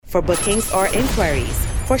For bookings or inquiries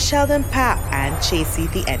for Sheldon Papp and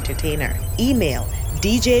Chasey the Entertainer, email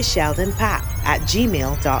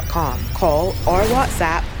djsheldonpapp@gmail.com. Call or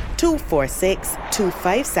WhatsApp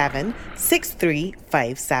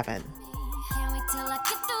 246-257-6357.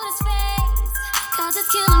 Cause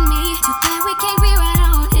it's killing me. Too bad we can't rewrite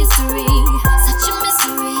our own history. Such a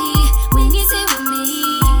mystery when he's here with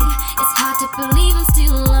me. It's hard to believe I'm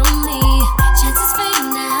still lonely. Chances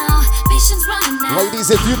fading now, patience running out. Ladies,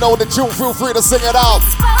 if you know the tune, feel free to sing it out.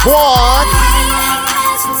 One.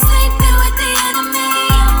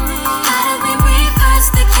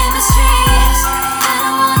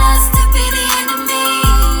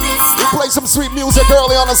 We play some sweet music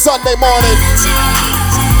early on a Sunday morning.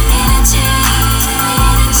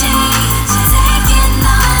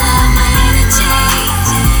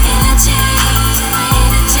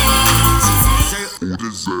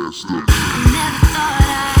 Disaster. Never thought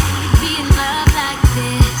I'd be in love like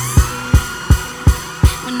this.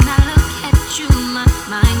 When I look at you, my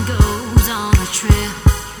mind goes on a trip.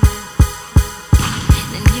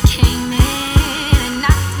 Then you came in and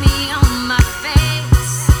knocked me on my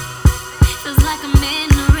face. Feels like I'm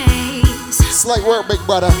in a race. Slight work, big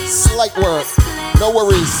brother. Slight work. No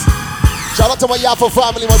worries. Shout out to my Yaffa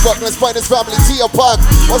family, my Brooklyn's finest family, Tia Park.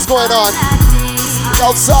 What's going on?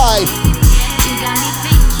 Outside.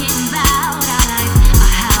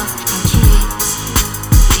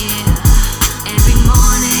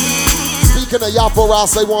 Speaking of Yaffa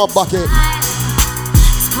Ross, I want a bucket.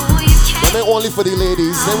 Them ain't only for the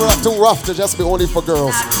ladies. They were not too rough to just be only for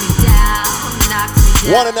girls.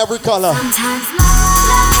 One in every color. Sometimes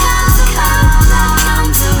love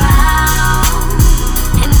comes around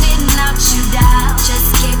and it knocks you down.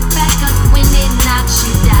 Just get back up when it knocks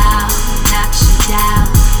you down, knocks you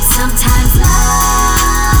down. Sometimes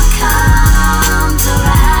love comes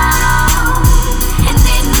around and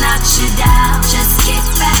it knocks you down. Just get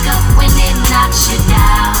back up when it knocks you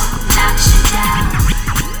down, knocks you down.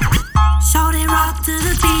 Shorty rock to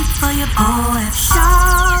the beat for your boy.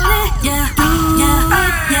 Shorty, yeah,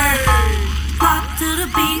 yeah, yeah. Rock to the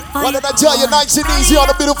beat for What did I tell you? Nice and easy on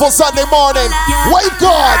a beautiful Sunday morning. Wave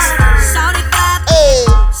gods. Shorty vibe, Hey,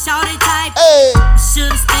 shorty type. hey.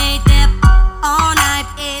 Should've stayed there all night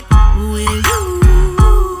with you,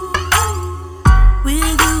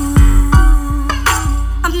 with you.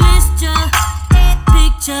 I missed your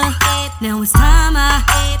picture. Now it's time I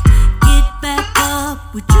get back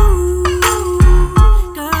up with you,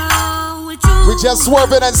 girl, with you. We just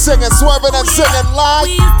swerving and singing like.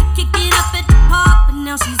 We used to kick it up at the park, but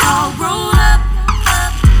now she's all grown up,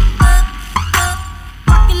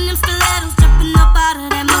 rocking them stilettos, jumping up out of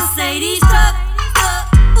that Mercedes truck.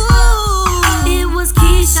 Ooh, it was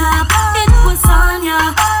Keisha, it was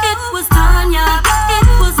Sonia, it was Tanya, it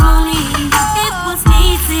was Monique, it was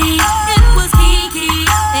Niecy, it was Kiki.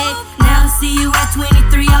 Hey, now to see you at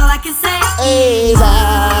 23, all I can say Hey, is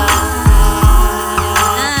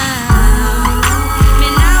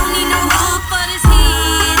man, I don't need no hood for this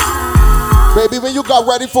heat. baby, when you got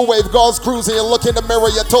ready for Wave Girls Cruise and you look in the mirror,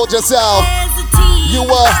 you told yourself, There's a team, you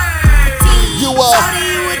were, Shawty, you a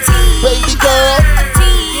team. baby girl.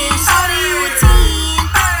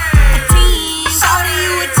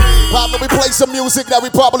 Pop, let me play some music that we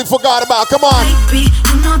probably forgot about. Come on. Baby,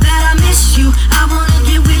 you know that I miss you. I wanna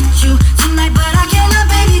get with you tonight, but I cannot,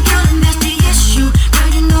 baby girl, and that's the issue. Girl,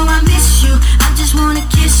 you know I miss you. I just wanna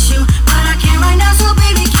kiss you, but I can't right now, so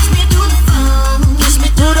baby, kiss me through the phone. Kiss me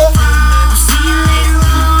through the phone. I'll see you later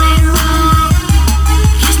on.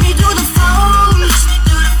 Kiss me through the phone. Kiss me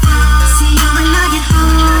through the phone. See you when I get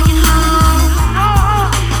home.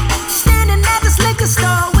 Standing at this liquor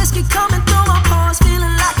store, whiskey coming through my pores,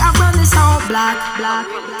 feeling like I run this whole block.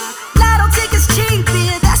 Lotto tickets cheap,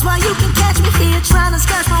 yeah, that's why you can catch me here trying to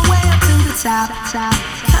scratch my way up to the top.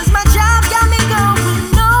 Cause my job got me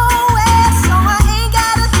going nowhere, so I ain't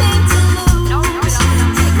got a thing to lose.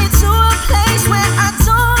 Take me to a place where I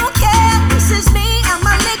don't care. This is me and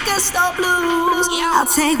my liquor store blues. I'll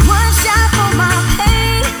take one shot for my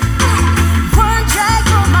pain, one drag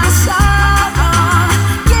for my sorrow.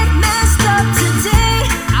 Get messed up today,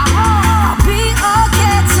 I'll be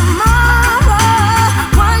okay tomorrow.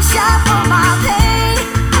 One shot for my pain.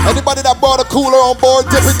 Anybody that brought a cooler on board,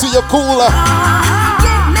 dip into your cooler.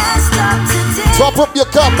 Get messed up today. Top up your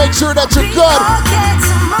cup, make sure that you're good. Okay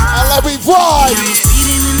tomorrow. And let me vibe.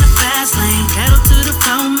 Speeding in the fast lane, pedal to the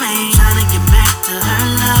floor, man. Trying to get back to her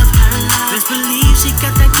love. Best believe she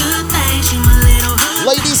got that good thing. She my little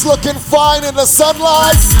hood. Ladies looking fine in the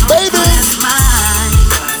sunlight. Baby. That's mine.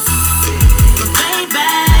 Baby.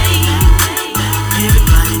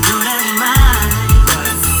 Everybody know that's mine.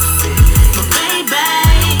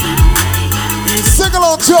 Baby.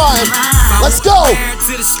 time. Let's go.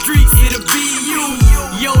 To the streets, it'll be you.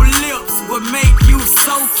 Your lips will make you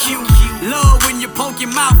so cute. Love when you poke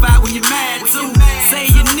your mouth out when you're mad too. Say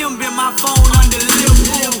your nimble in my phone under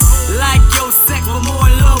lip. Like your sex, but more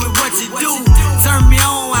in love with what you do. Turn me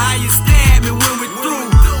on how you stab me when we're through.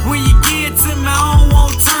 When you get to me, I don't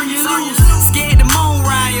want to turn you loose. Scared to moan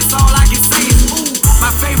right, it's all I can say is ooh. My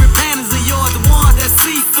favorite patterns are yours, the ones that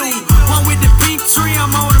see through. One with the pink trim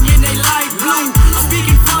on them in they light blue.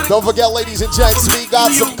 Speaking for the Don't forget, ladies and gents, we got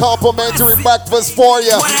some complimentary breakfast for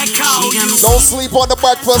you. Don't sleep on the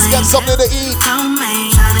breakfast, get something to eat. Trying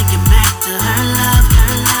to get back to her love.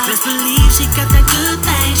 Best believe she got that good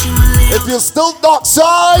thing. She will live. If you're still dark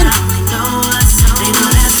side, They know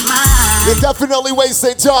that's mine. you're definitely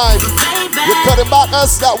wasting time. Baby. You're cutting back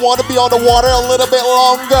us that want to be on the water a little bit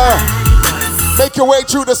longer. Make your way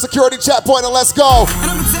through the security checkpoint and let's go.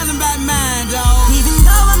 And I'm telling about mine, dog. Even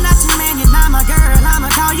though I'm not your man, you're not my girl, I'ma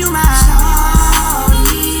call you mine.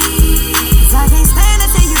 Shorty. 'Cause I can't stand to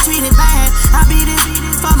see you treated bad. I beat it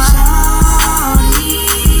for my shorty.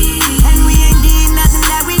 And we ain't did nothing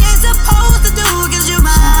that we ain't supposed to do, 'cause you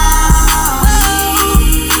mine.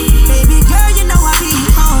 Baby girl, you know I be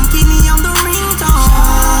home, keep me on the ringtone.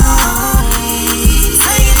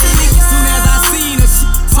 Say it to me, girl. Soon as I seen her, she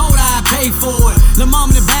told her I'd pay for it. The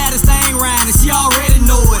mama the baddest thing round and she already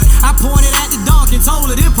know it. I pointed at the dunk and told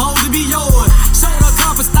her this supposed to be yours. Showed her a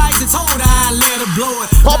couple stikes and told her I'd let her blow it.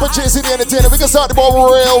 Papa JC the Entertainer, we can start the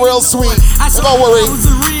ball real sweet. Don't worry. I was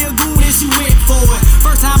a real goon and she went for it.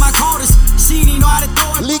 First time I called her, she didn't know how to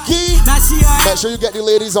throw it. Leaky, Now she a make sure you get the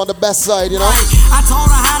ladies on the best side, you know. I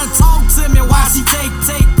told her how to talk to me while she take,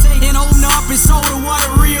 and open up and show her what a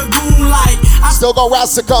real goon like. I Still got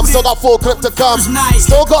rats to come, still got full clip to come.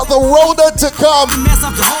 Still got the roller to come. mess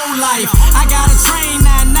up the whole life. I got a train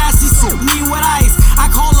now she suit me with ice. I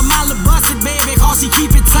call her my little busted baby, cause she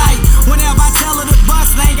keep it tight. Whenever I tell her to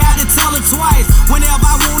bust, I ain't got to tell her twice. Whenever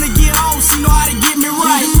I wanna get on, she know how to get me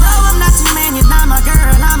right. Even though I'm not your man, you're not my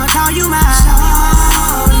girl, I'ma call you mine.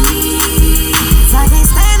 Shorty. 'Cause I can't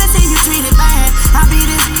stand to see you treated bad. I beat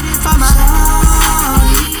it for my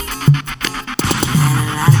shorty. Had a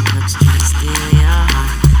lot of crooks trying to steal your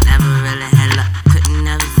heart. Never really had luck, couldn't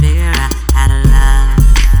never figure out how to love.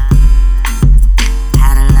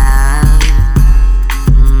 How to love.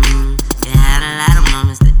 You had a lot of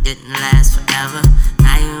moments that didn't last forever.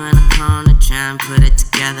 Now you in a corner trying to put it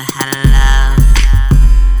together. How to love.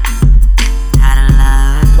 How to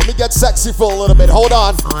love. Let me get sexy for a little bit. Hold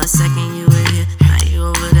on. For a second you were here, now you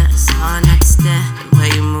over there. It's hard not to stare. The way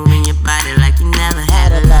you moving your body like you never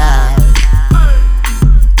had a love.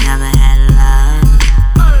 Never had a love.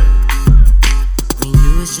 When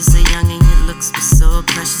you was just a young and your looks were so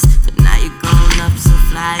precious, but now you're grown up so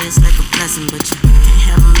fly, it's like a blessing. But you can't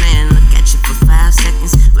have a man look at you for 5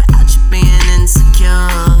 seconds without you being insecure.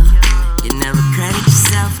 You never credit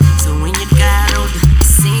yourself, so when you got older, it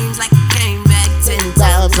seems like you came back 10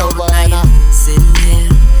 times over. Now you're sitting here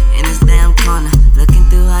in this damn corner, looking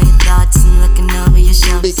through all your thoughts and looking over your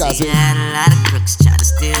shoulder. Because See, you had a lot of crooks try to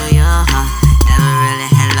steal your heart. Never really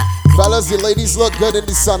had luck. Fellas, the ladies look good in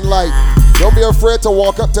the sunlight. Don't be afraid to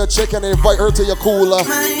walk up to a chick and invite her to your cooler.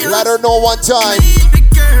 Let her know one time. Baby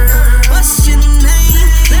girl, what's your name?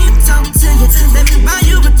 Let me talk to you. Let me buy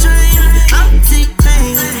you a drink. I'm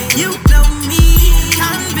T-Pain. You know me.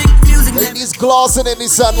 Convict music. Ladies glossing in the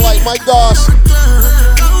sunlight, my gosh.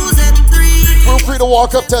 Goes at 3. Feel free to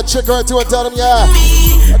walk up to a chick or two and tell them, yeah,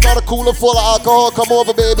 I got a cooler full of alcohol. Come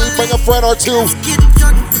over, baby. Bring a friend or two. Get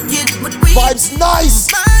drunk, get what we Vibes nice.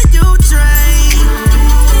 buy you a drink.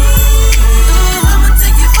 I'ma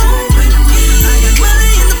take you home with me. I got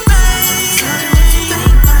money in the bank.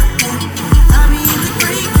 I'll be in the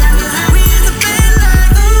great Cadillac. We in the bed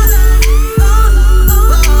like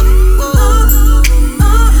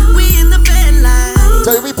we in the bed like.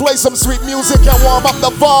 Tell you we play some sweet music and warm up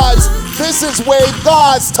the vibes. This is Wave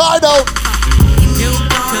God's title.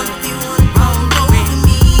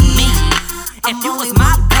 If you was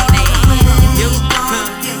my baby, you could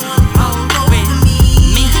hold with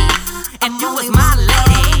me. If you was my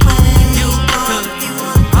lady, you could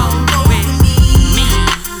hold with me.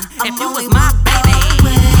 If you was my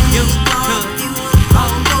baby, you could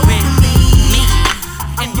hold with me.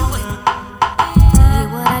 If you was. Tell you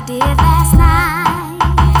what I did last night.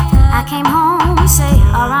 I came home, say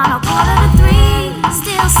around 2:45,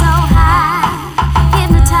 still so high,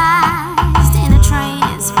 hypnotized in a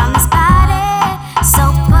trance from this body,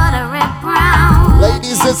 so buttery brown.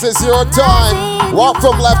 Ladies, this is your time. Walk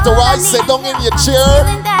from left to right, sit down in your chair.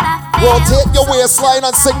 Rotate your waistline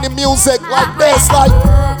and sing the music like this, like.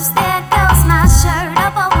 There goes my shirt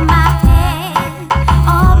up over my head.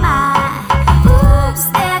 Oh,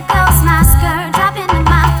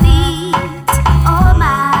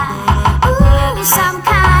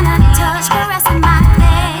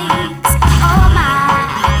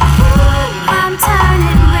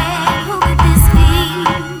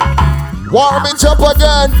 Warm it up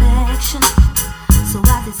again. So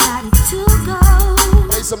I decided to go.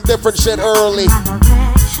 Play some different shit early. My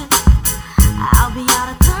direction, I'll be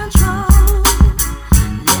out of control.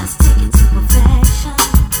 Let's take it to perfection.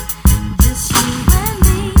 Just you and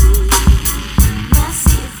me. Let's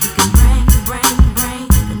see if you can bring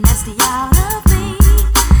the nasty out of me.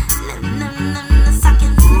 Suck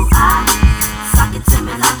it, suck it to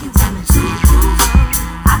me like you tell me to.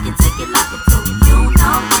 I can take it like I told you, you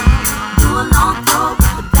know. Do a long throw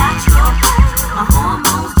with the backstroke. My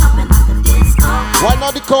hormones jumping like a disco. Right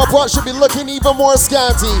now the car part should be looking even more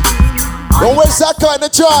scanty. Don't waste that kind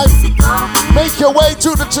of time. Make your way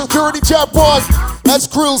to the security checkpoint. Let's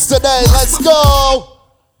cruise today. Let's go.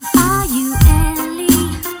 Are you Ellie?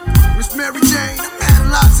 Miss Mary Jane, I'm had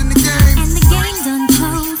lots in the game. And the game done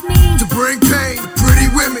chose me. To bring pain to pretty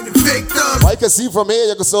women and fake thugs. I can see from here,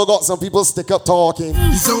 you can still got some people stick up talking.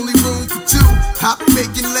 There's only room for two. Hop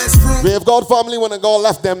making less room. Brave God family when God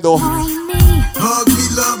left them though. Hold me. Hug me,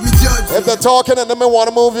 love me, judge me. If they're talking and they may want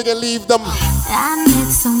to move, you can leave them. I met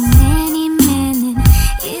so many men and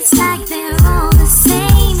it's like they're all the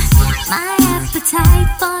same. My appetite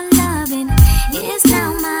for loving is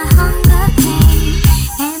now my hunger pain.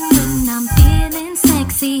 And when I'm feeling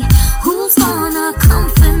sexy, who's gonna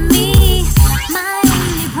comfort me? My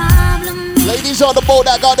only problem is Ladies on the boat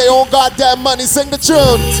that got their own goddamn money, sing the tune.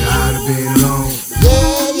 Tired of being alone.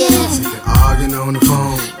 Yeah. Sick of arguing on the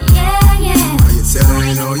phone. yeah. Why you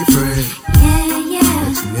telling all your friends?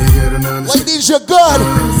 Nigga don't understand. Ladies, you're good.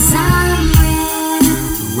 'Cause I'm real.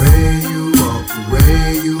 The way you walk, the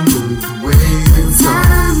way you move, the way you talk,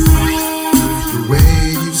 I'm real. the way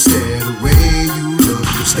you stare, the way you look,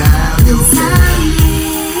 your style, your hair,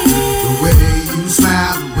 the way you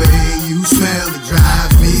smile, the way you smell, it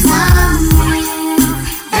drives me wild.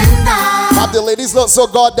 And I Have the ladies look so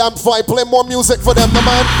goddamn fine. Play more music for them, the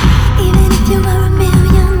man. Even if you were a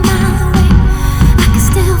million miles away, I can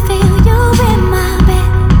still feel you in my bed.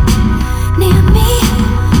 Near me,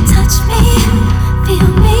 touch me, feel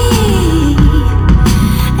me.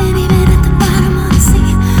 And even at the bottom of the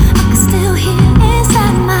sea, I can still hear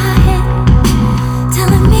inside my head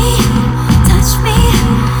telling me, touch me,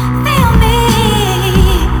 feel me.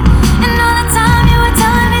 And all the time you were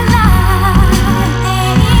telling me lies.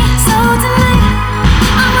 So tonight,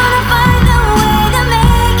 I'm gonna find a way to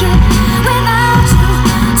make it without you.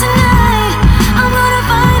 Tonight, I'm gonna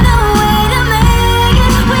find a way to make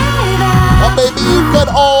it without. Oh, baby, you good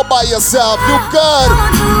all by yourself. You good.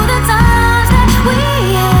 Going through the times that we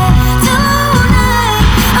had tonight,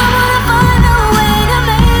 I'm gonna find a way to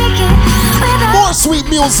make it without. More sweet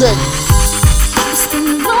music. It's been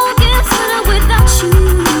the longest winter without you.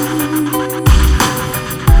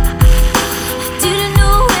 Didn't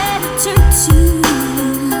know where to turn to.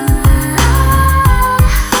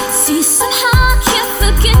 See, somehow I can't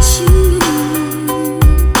forget you.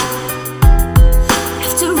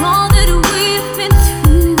 After all that we've been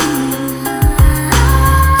through.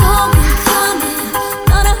 Coming,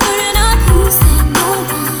 not a hurt and not losing no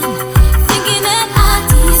one. Thinking that I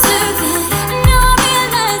deserve it. And now I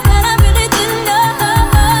realize that I really didn't know.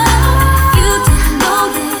 You didn't know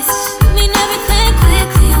this. I mean everything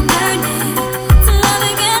quickly, I'm learning to love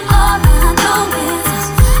again. All I know is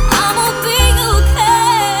I'm gonna be okay.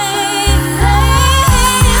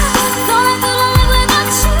 Going through life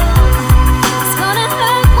without you, it's gonna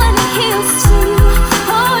hurt when it heals too.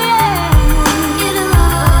 Oh yeah, it'll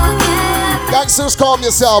all get Gangsters, calm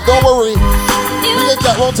yourself. Don't worry. We ain't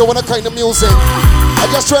got room to win that kind of music. I'm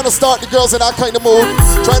just trying to start the girls in that kind of mood.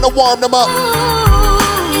 Trying to warm them up.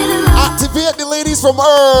 Activate the ladies from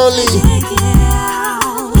early.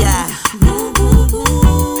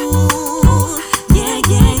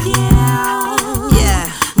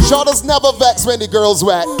 Shoulders never vex when the girls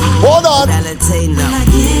wet. Hold on. Valentino. I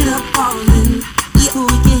get up falling. We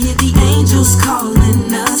can hear the angels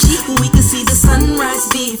calling us. We can see the sunrise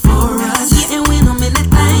before us. And when I'm in that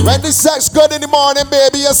thing, When the sex good in the morning,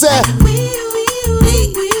 baby, you say,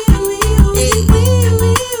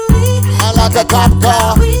 I like a cop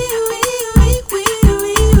car.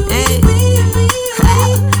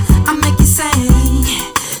 I make you say,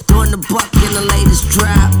 Throwing the buck in the latest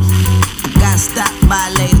drop. I got stopped by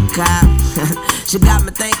a lady cop. She got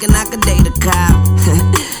me thinking I could date a cop.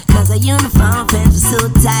 Cause her uniform pants were so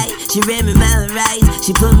tight. She read me my rights.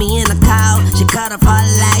 She put me in a call. She cut off all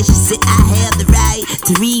the lights. She said I have the right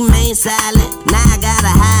to remain silent. Now I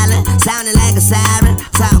gotta holler, sounding like a siren.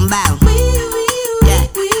 Talking about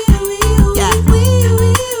yeah.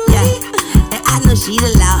 And I know she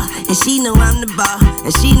the law, and she know I'm the ball,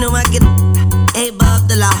 and she know I get. ain't above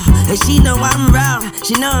the law. And she know I'm raw,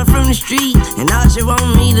 she know I'm from the street. And all she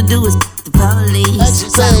want me to do is the police. And she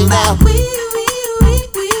say now,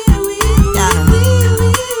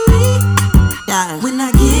 when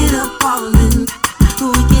I get up falling,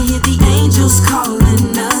 we can hear the angels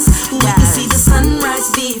calling us. We can see the sunrise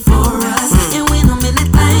before us. And when I'm in that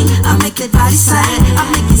thing, I make that body say, I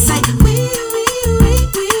make it say,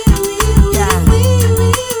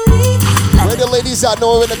 where the ladies out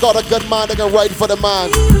know when they got a good man, they can ride for the man.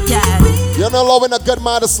 You're not allowing a good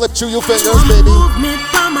man to slip through your fingers, baby.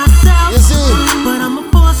 You see? But I'm a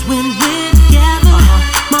force when we're together.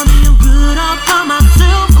 Mommy, I'm good all by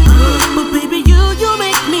myself. But baby, you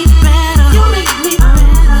make me better. You make me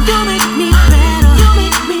better. You make me better. You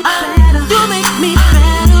make me better. You make me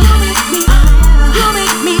better. You make me better. You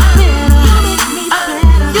make me better. You make me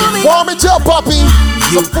better. Warm it up, puppy.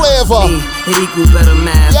 Some flavor. It equal better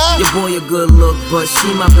math. Yeah. Your boy a good look, but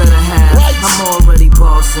she my better half. Right. I'm already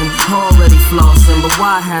bossing, already flossing. But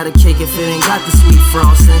why have a cake if it ain't got the sweet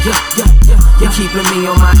frosting? You're keeping me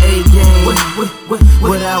on my A game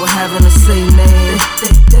without having to say name.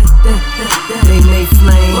 They may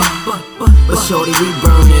flame, but shorty, we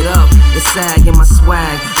burn it up. The sag in my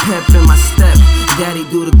swag, pep in my step. Daddy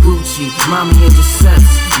do the Gucci, mommy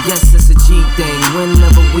intercepts. Yes, it's a G thing.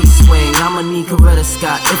 Whenever we swing, I'ma need Coretta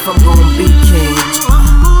Scott if I'm gonna be king. I'm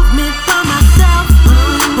a movement by myself,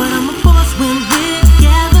 but I'm a force when we're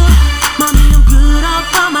together. Mommy, I'm good all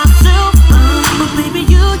by myself, but baby,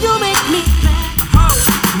 you make me better.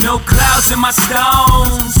 No clouds in my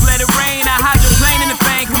stones. Let it rain, I hydroplane in the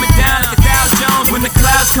bank, coming down like a Dow Jones. When the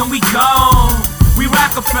clouds come, we gone. We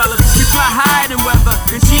Rockefeller, we fly higher than weather,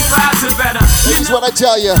 and cheap vibes are better. This is what I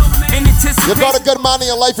tell you. You got a good man in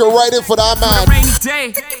your life, you're right in for that man.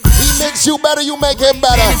 He makes you better, you make him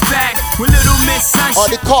better. Or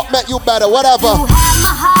the cop make you better, whatever. You have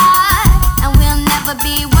my heart, and we'll never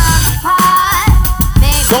be worlds apart.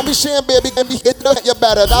 Baby, Don't be ashamed, baby. Can be hit to you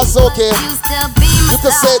better. That's okay. you still be my You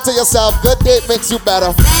can say it to yourself. Good date makes you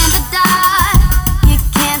better. in the dark. You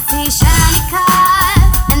can't see shiny cars,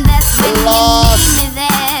 and that's when Lost. you need me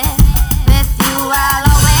there. With you, I'll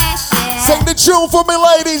always share. Sing the tune for me,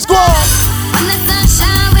 ladies. Go on. When the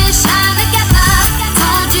sunshine, we shine together.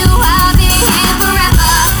 Told you I'll be here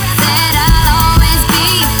forever. Said I'll always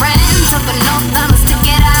be your friend. Took an oath, I'ma stick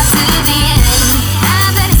it out to the end. Now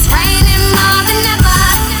that it's raining more than ever,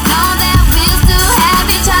 know that we'll still have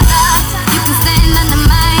each other. You can stand under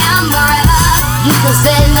my umbrella. You can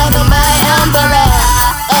stand under my umbrella.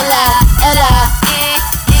 Ella, Ella.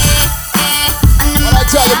 When I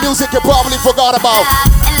tell you music, you probably forgot about.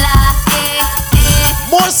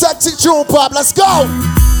 More sexy tune pop. Let's go.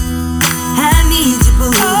 I need you,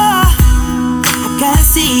 boo. I gotta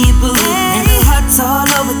see you, boo. And the hearts all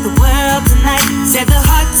over the world tonight. Said the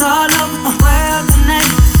hearts all over the world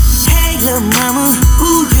tonight. Hey, little mama,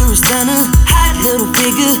 ooh, you're a stunner. Hot little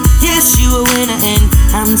figure, yes, you a winner. And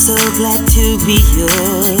I'm so glad to be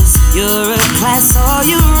yours. You're a class all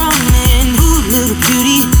your own. And ooh, little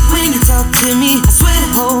cutie, when you talk to me, I swear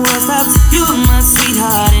the whole world stops. You're my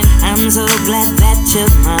sweetheart, and I'm so glad that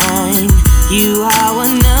you're mine. You are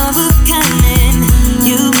one of a kind, and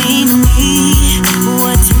you mean to me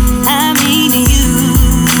what I mean to you.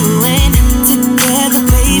 And together,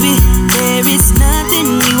 baby, there is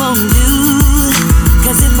nothing we won't do.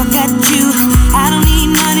 'Cause if I got you, I don't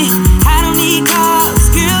need money, I don't need cars.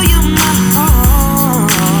 Girl, you're my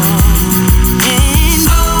own. And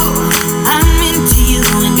oh, I'm into you,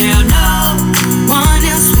 and girl, no one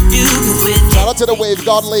else would do. 'Cause with Shout out to the Wave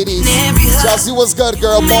God ladies. Chelsea was good,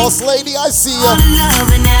 girl. Boss lady, I see all ya. the love,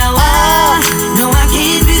 and now I know I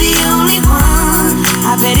can't be the only one.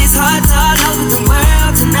 I bet it's hearts all over the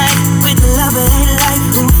world tonight. With the love of their life,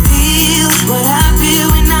 who feels what I feel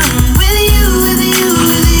when I'm with you, with you,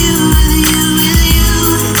 with you, with you, with you,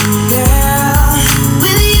 girl.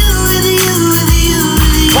 With you, with you, with you,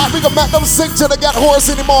 with you. Right, we can make them sing till they get hoarse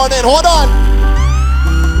in the morning. Hold on.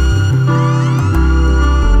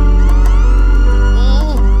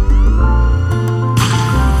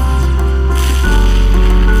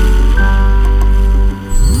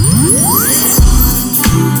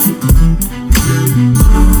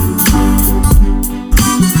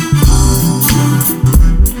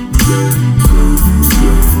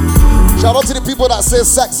 Shout out to the people that say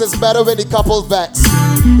sex is better when the couples vex.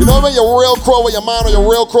 You know when you're real crow with your man or you're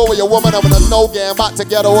real crow with your woman and when a no game back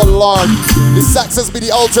together, oh Lord. The sex is be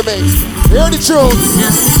the ultimate. Hear the truth.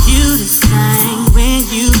 Just the cutest thing when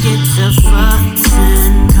you get to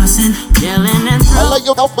fussing, cussing, yelling and I like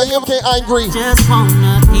your mouth, but you can't angry. just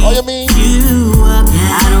wanna eat Oh, you mean? you up.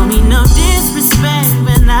 I don't mean no disrespect,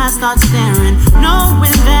 but I I start staring,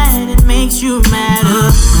 knowing that it makes you madder.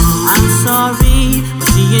 I'm sorry for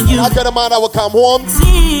seeing you. I get a man that will come home,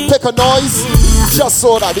 pick a noise, just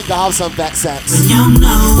so that we can have some vex sex. You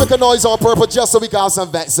know Pick a noise on purpose just so we can have some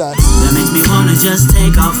vex sex. that makes me wanna just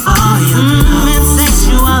take off all your clothes. It's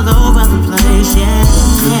sexual all over the place, yeah.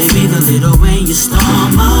 Baby, the little way you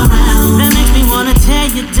storm around, that makes me wanna tear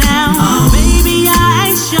you down. Oh, baby, I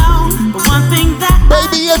ain't shown, but one thing that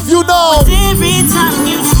Baby, if you know, every time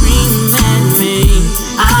you scream at me,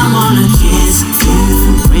 I wanna kiss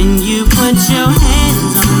you. When you put your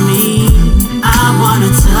hands on me, I wanna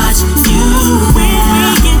touch you. When we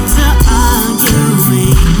get to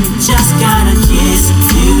arguing, just gotta kiss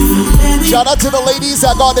you, baby. shout out to the ladies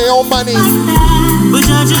that got their own money. But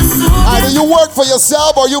you're just so Either you work for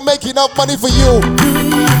yourself or you make enough money for you.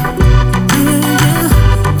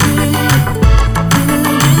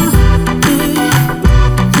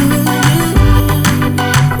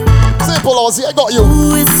 Simple, Ozzy, I got you.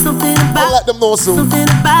 Ooh, it's something I'll about, let them know soon. something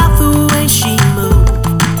about the way she moves.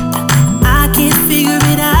 I can't figure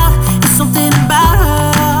it out. It's something about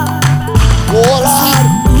her. Oh, Lord.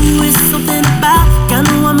 Ooh, it's something about kind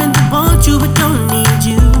of woman that wants you but don't need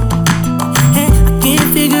you. Hey, I can't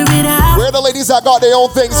figure it out. Where the ladies that got their own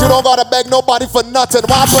things, you don't gotta beg nobody for nothing.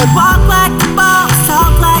 What happened? Walk like a boss,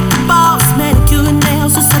 talk like a boss. Manicure and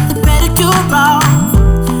nails, just set the pedicure off.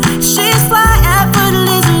 She's fly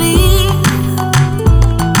effortlessly,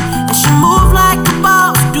 and she move like a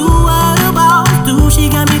boss. Do what a boss do. She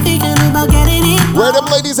got me thinking about getting it. Where them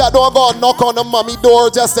ladies that don't go knock on the mommy door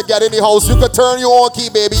just to get in the house, you could turn your own key,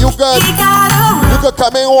 baby. You could. He got You around. could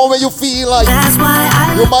come in home when you feel like. That's why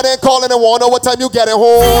I Your mother ain't calling and wanna know what time you getting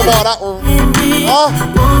home or that. love Huh?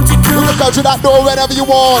 Won't you You come can come through that door whenever you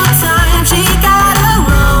want. time? She got her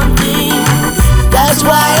own thing. That's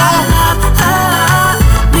why I love her.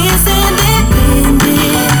 We're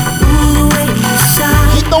independent. Ooh, the way you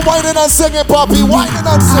shine. keep the whining and singing, Poppy. Whining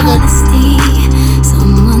and singing. Honesty,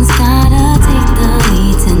 someone's gotta take the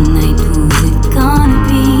lead tonight. Who's it gonna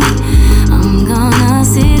be? I'm gonna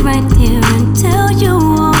sit right here and tell you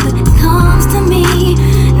all that comes to me.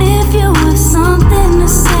 And if you have something to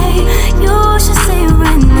say, you should say it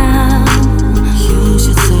right now. You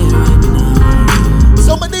should say it right now.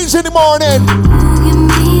 Somebody's in the morning. You give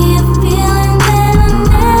me a feeling that I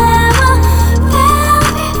never felt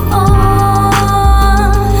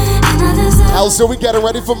before, and I deserve Also, we getting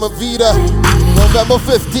ready for Mavida, November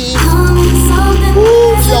 15th. something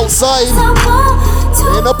Woo, better. she outside. So I want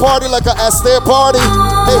to In a party like a Esther party.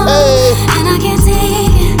 Hey, hey. and I can't take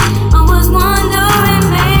it. I was wondering,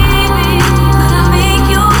 baby, could I make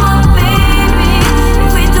you my baby?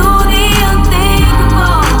 If we do the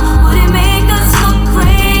unthinkable, would it make us look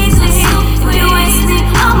crazy? If you ask me,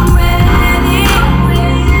 I'm ready.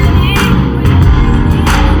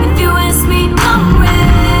 If you ask me, I'm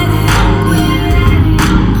ready.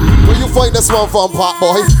 Where you find this one from, Pop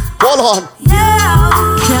Boy? Hold on. Yeah.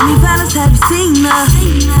 Tell me, fellas, have you seen her?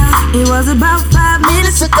 It was about 5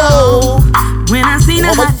 minutes Minutes ago. when I seen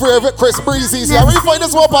her. Oh, my favorite Chris Breezy. Yeah, where you find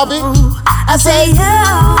this one, Poppy? I say,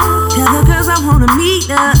 yeah. Tell the girls I wanna meet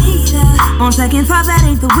her. On second thought, that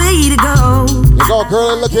ain't the way to go. You got a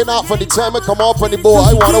girl looking out for the time to come up on the board.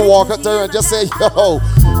 I wanna walk up there and just say, yo.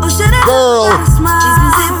 Oh, should I Girl. smile?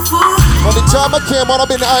 From the time I came on, I've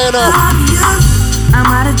been eyeing her. I'm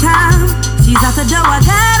out of time. She's out the door. I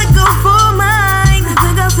gotta go for mine.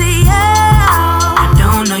 The girl say, yeah. I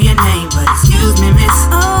don't know your name, but excuse me, miss.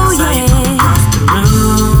 Oh, yeah. Across the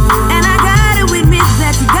room. And I gotta admit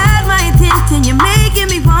that you got my attention. You're making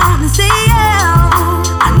me want to say, yeah.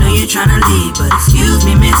 I know you're trying to leave, but excuse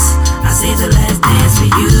me, miss. I say the last dance for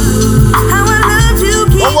you. How I love you.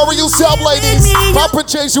 Don't worry yourself, ladies. Pop and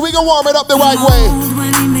change you. We gonna warm it up the right way.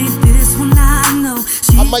 When he made this one, I know.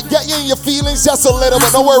 I might get you in your feelings just a little,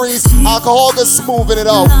 but no worries. Alcohol is smoothing it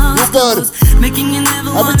out. You good.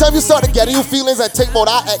 Every time you start to get in your feelings and take more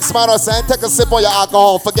that X-Man or something, take a sip on your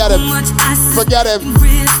alcohol. Forget him. Forget him.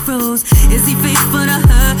 Is he faithful to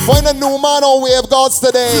her? Find a new man on Wave Gods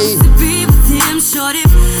today. To be with him, shorty.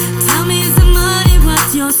 Tell me, is the money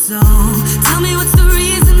worth your soul? Tell me what's the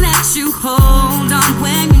reason that you hold on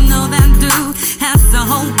when you know that dude has a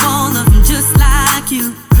whole ball of them just like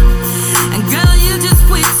you. And girl, you just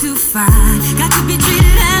way too fine. Got to be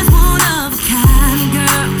treated as one of a kind,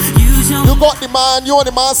 girl. Use your You got the man, you and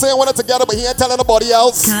the man saying we're together, but he ain't telling nobody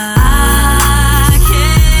else. I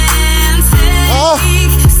can't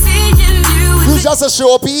take seeing you You just a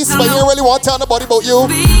showpiece, but he ain't really want to tell nobody about you.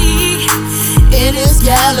 in his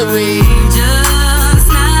gallery. Just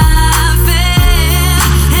not fair,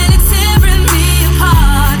 and it's tearing me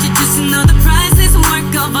apart. You just know the price is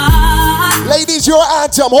work of art. Ladies, your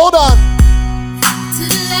anthem. Hold on. To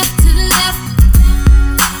the left, to the left.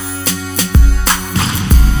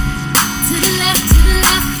 To the left, to the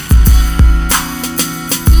left.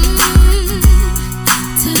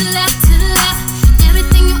 To the left, to the left.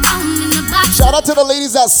 Everything you own in the box. Shout out to the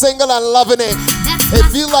ladies that's single and loving it. It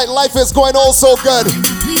feel like life is going oh so good.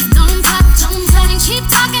 Please don't touch, and keep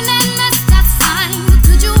talking and that's fine.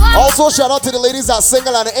 Could you walk Also, shout out to the ladies that's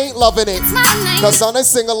single and ain't loving it. my name? Cause on this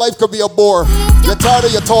single life could be a bore. You're tired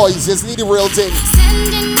of your toys, you just need the real thing.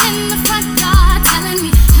 Standing in the front door, telling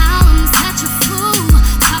me how I'm such a fool.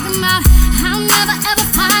 Talking about how I'll never ever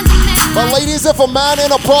find a man. But ladies, if a man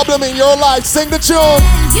ain't a problem in your life, sing the tune.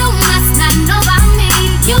 You must not know about me.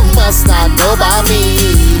 You Must not know about me.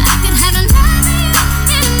 I could have a love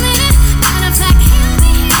in a minute. Matter of fact, he'll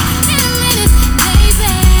be here in a minute,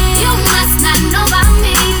 baby. You must not know about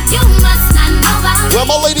me. You must not know about me. Well,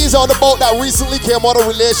 my ladies on the boat that recently came out of a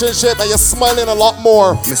relationship and you're smiling a lot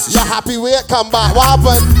more. You're happy with it, come back. What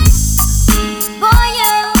happened? Boy,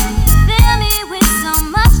 you fill me with so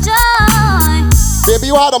much joy. Baby,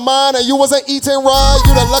 you had a man and you wasn't eating right.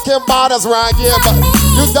 You done looking bad as right here, but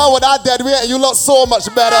you done with that dead weight and you look so much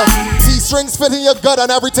better. See strings fitting your gut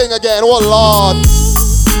and everything again. Oh Lord,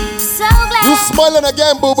 So glad you smiling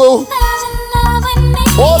again, boo boo. that you're in love with me.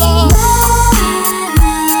 Hold on.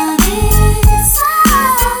 Love is so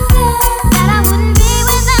good that I wouldn't be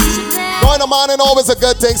without you, babe. Going to man ain't always a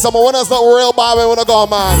good thing. Some winners not real bad when we go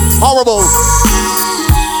man. Horrible.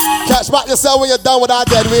 Catch back yourself when you're done with that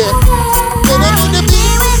dead weight. Be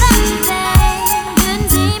without you, babe. Couldn't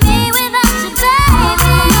be me without you,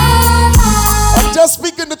 baby. I'm just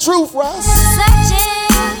speaking the truth, Russ.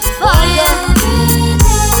 Searching for you.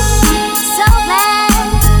 So glad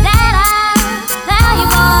that I found you,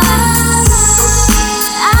 boy.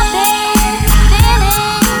 I've been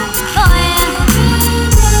feeling for you.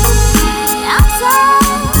 I'm so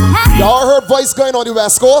happy. Y'all heard voice going on the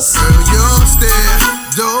West Coast? Your stare,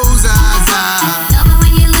 those eyes, Tell me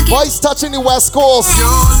when you look at Voice touching the West Coast.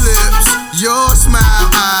 your lips, your smile,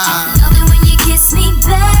 Tell me when you kiss me,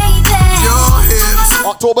 baby. your hips,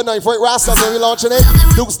 October 9th, right? Rasta, when we launching it?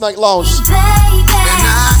 Duke's Night Lounge. Baby. and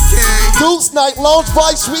I can't. Duke's Night Lounge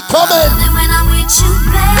Voice, we coming. Only when I'm with you,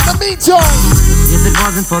 baby. In the meantime, If it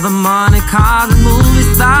wasn't for the money, cars and movie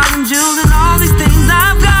stars and jewels and all these things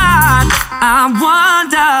I've got, I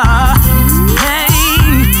wonder, hey,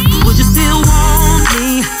 would you still want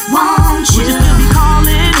me? Won't Would you you? still be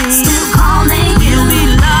calling me? Still calling you. You'll be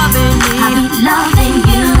loving I'll me. be loving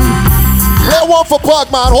you. play one for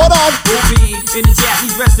Pug, man. Hold on. Be in a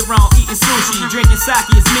Japanese restaurant, eating sushi, drinking sake.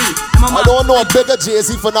 It's me and my I don't know a bigger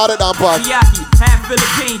Jay-Z for not than Pug. Teriyaki, half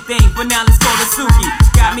Philippine thing, but now let's call it Suki.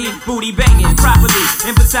 Got me booty banging properly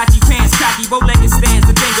in Versace pants, cocky, bow-legged stands,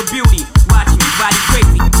 a thing of beauty. Watch me, body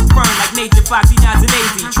crazy, firm like nature, foxy, not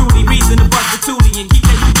lazy. Truly reason to bust the toolie and keep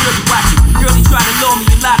making really watching. Girlie try to lure me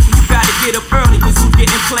and lock me, you gotta get up early, cause who's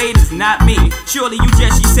getting played is not me. Surely you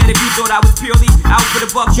just, she said if you thought I was purely out for the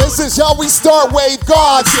buck, This is how we start Wave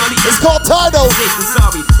Gods. It's called Tidal.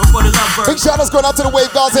 sorry, but for the lovebird. Big shout outs going out to the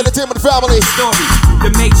Wave Gods Entertainment family. Story to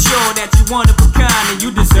make sure that you one of a kind and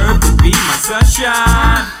you deserve to be my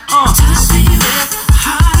sunshine. Just see with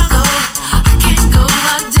how to go. I can't go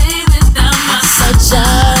a day without my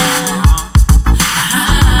Sunshine.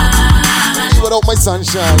 Without my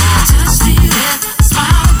sunshine. Just see with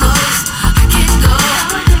smile goes. I can't go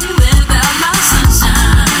a day without my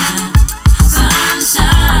sunshine.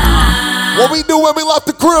 Sunshine. What we do when we left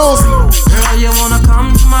the cruise? Girl, you wanna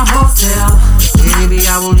come to my hotel? Baby,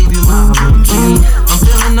 I will leave you my room key. I'm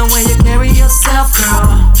feeling the way you carry yourself, girl.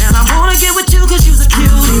 And I wanna get with you cause you're a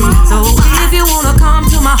cutie. So if you wanna come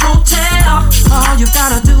to my hotel, all you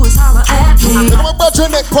gotta do is holler at me. Look at my brother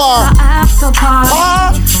Nick Parr. After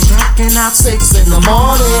party, checking out 6 in the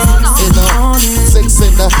morning. In the 6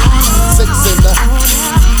 in the 6 in the.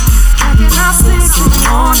 checking out 6 in the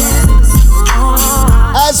morning.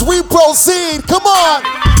 As we proceed, come on.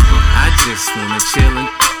 I just wanna chillin',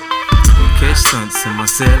 catch stunts in my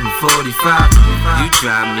 745. You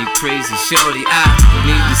drive me crazy, shorty. I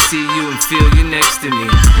need to see you and feel you next to me.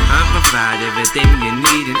 I provide everything you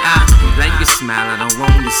need, and I like your smile. I don't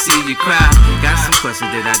want to see you cry. Got some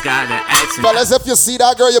questions that I gotta ask. And Fellas, if you see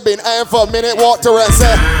that girl you've been eyeing for a minute, walk to her and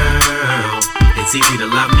say, girl, it's easy to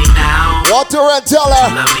love me now. walk to her and tell her,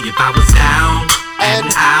 Love me if I was down and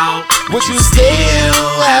out. would you still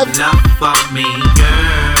have love for me,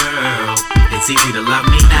 girl? It's easy to love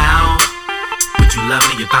me now. Would you love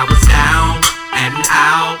me if I was down and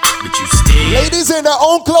out? Would you still? ladies in their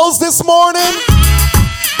own clothes this morning?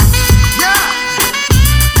 Yeah.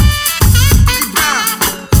 Hey, Brown,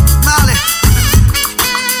 Molly.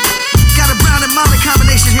 Got a Brown and Mama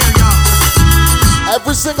combination here, y'all.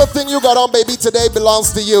 Every single thing you got on, baby, today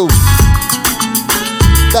belongs to you.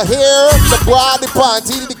 The hair, the bra, the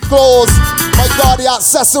panty, the clothes, my God, the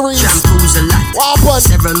accessories. Shampoos a lot. What happened?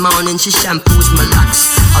 Several mornings she shampoos my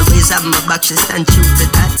locks. Always have my back, she stand true to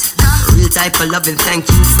that. Real type of loving, thank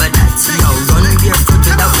you for that. Yo, running barefoot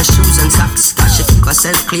without the shoes and socks. Cause she keep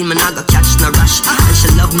herself clean, man, I got catch no rush. And she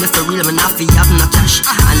love me for real, man, I feel have no cash.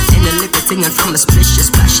 And any little thing and from a splish, she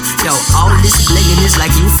splash. Yo, all this blinging is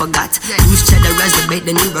like you forgot. Use cheddar as the bait,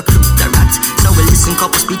 then you recruit the rat. So we listen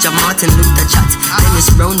couple speech of Martin Luther chat. Then it's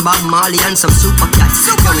Brown, Bob Marley and some super cats.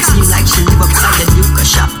 Yo, it seems like she live upside the Duke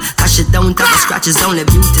shop. Cause she don't have a scratch, it's only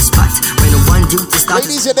beauty spot. When the one duty starts.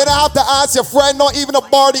 Ladies, you didn't have to ask your friend, not even to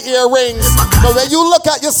borrow the earrings. But when you look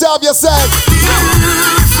at yourself, you said,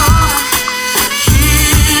 Beautiful.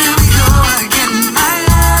 Here we go again, my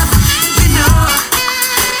love. You know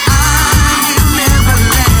I will never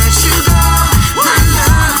let you go, my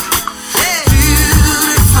love.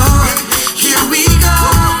 Beautiful. Here we go.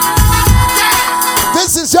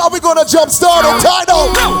 this is how we gonna jump start it.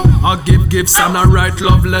 Title. I give gifts and I write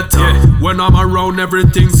love letter. When I'm around,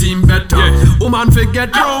 everything seem better. Woman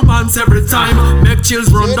forget romance every time. Make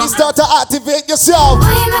chills run down. Ladies, start to activate yourself.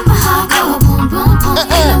 Why you make my heart go boom, boom, boom? You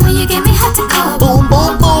know when you get me hot to go Boom,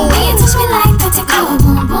 boom, boom. When you touch me like that to go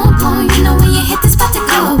boom, boom, boom. You know when you hit the spot to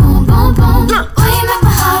go boom, boom, boom. Why you make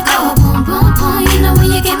my heart go boom, boom, boom? You know when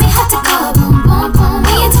you get me hot to go boom, boom, boom.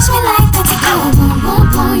 When you touch me like that to go boom, boom,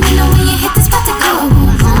 boom. You know when you hit the spot to go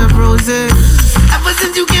boom, boom. Ever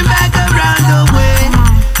since you came back around the way,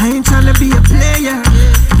 I ain't tryna be a player.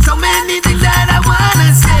 So many things that I wanna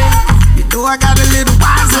say. You know I got a little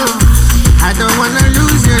wiser. I don't wanna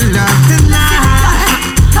lose your love tonight.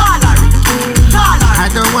 I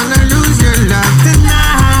don't wanna lose your love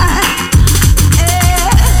tonight.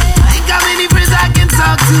 I ain't got many friends I can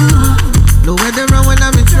talk to. Nowhere to run when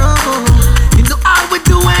I'm in trouble. You know I would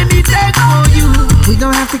do anything for you. We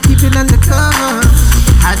don't have to keep it undercover.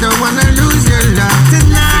 I don't wanna lose your love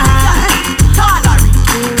tonight.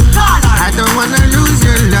 I don't wanna lose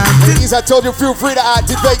your love tonight. Ladies, I told you, feel free to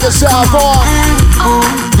activate yourself. Go on.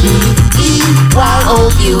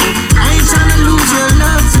 L-O-V-E-Y-O-U. I ain't tryna lose your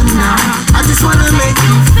love tonight. I just wanna make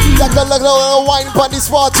you feel. Like a little wine on this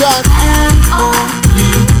spot, John.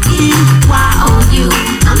 L-O-V-E-Y-O-U.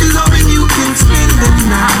 I'm just hoping you can spend the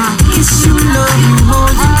night. Kiss you, love you,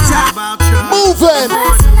 hold you tight. Moving.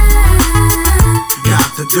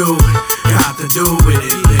 Got to do with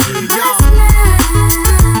it, baby.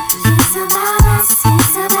 It's about us,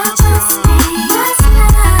 it's about just me. What's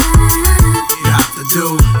love? Got to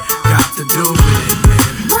do with it,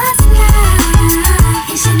 baby. What's love?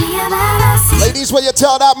 It should be about us. Ladies, when you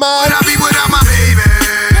tell that man, When I be without my baby,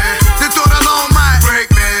 the thought alone might break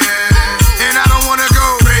me, and I don't wanna go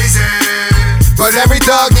crazy. but every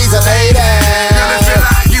dog needs a lady. Girl, it feel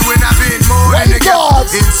like you and I've been more than Wait, together. God.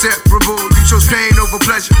 Inseparable, you chose pain over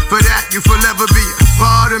pleasure. For that, you forever be a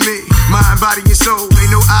part of me. Mind, body, and soul,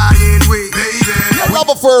 ain't no I in we. Baby, I love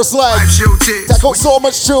a first leg. life's your tears. That goes so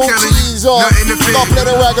much tune, cheese on. Nothing to fear. Got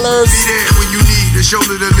plenty regulars. Be there when you need a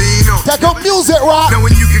shoulder to lean on. That got music rock. Know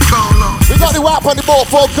when you can call on. We got the rap on the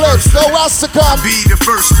board, full clips. No rest to come. Be the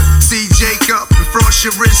first to see Jacob and frost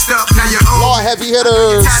your wrist up. Now you're All old. heavy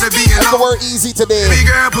hitters. Tired of being That's the low. word easy today. Big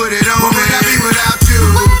girl, put it on. What would I be without you?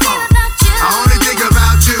 I only think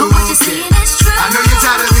about you. But what you're saying is true. I know you're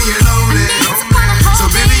tired of being lonely. So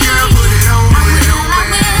baby girl, put it on me.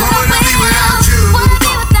 What would I be without you?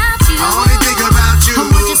 I only think about you.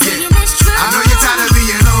 I know you're tired of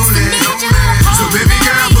being lonely. So baby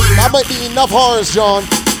girl, put it That might be enough horrors, John.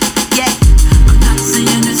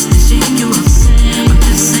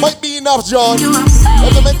 Might be enough, John.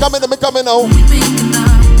 Let me come in now.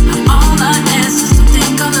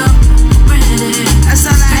 That's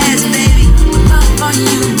all I ask,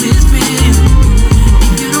 baby.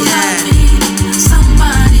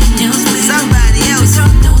 Somebody else.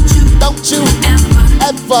 Don't you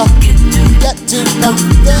ever get to know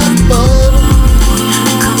them.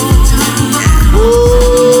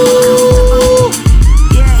 Ooh.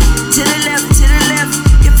 Yeah, to the left.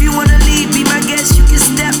 If you wanna leave, be my guest, you can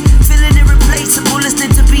step. Feeling irreplaceable,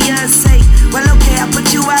 listening to Beyonce. Well, okay, I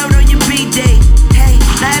put you out on your B-day. Hey,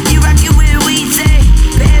 now if you rockin' with Weezy,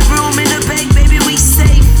 bedroom in the bank, baby, we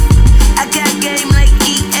safe. I got game like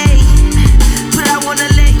EA, but I wanna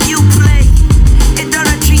let you play. And don't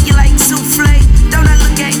I treat you like souffle? Don't I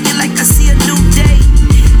look at you like I see a new day?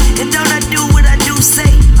 And don't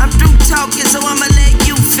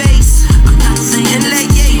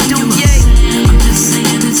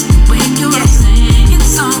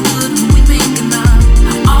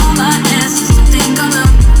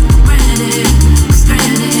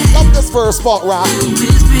spot rap.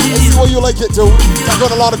 Let's see what you like it, dude. I got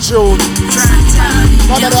a lot of tune.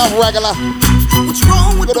 Not that regular. What's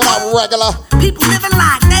wrong with that regular? People living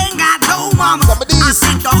like they ain't got no mama. I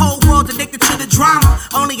think the whole world's addicted to the drama.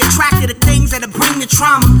 Only attracted to things that'll bring the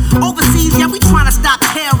trauma. Overseas, yeah, we trying to stop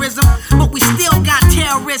terrorism, but we still got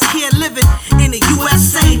terrorists here living in the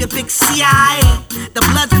USA, the big CIA, the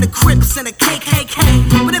Bloods and the Crips and the KKK.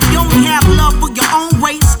 But if you only have love for your own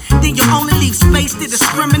race, then you only leave space to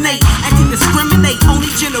discriminate. And to discriminate only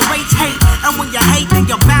generates hate. And when you hate, then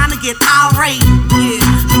you're bound to get irate. Yeah,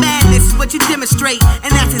 madness is what you demonstrate,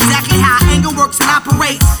 and that's exactly how anger works and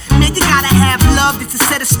operates. Man, you gotta have love just to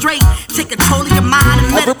set it straight. Take control of your mind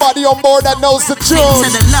and everybody on board that knows the tune. To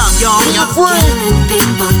the love, y'all. You're free.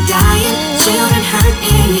 People dying, children hurt,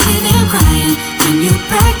 and you hear them crying. When you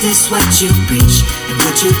practice what you preach, and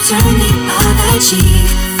would you turn the other cheek?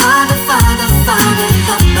 Father, Father, Father,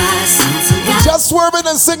 help us. Just swerving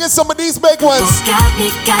and singing some of these big ones. Got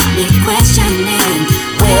me questioning.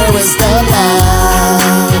 Where is the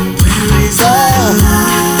love? Where is the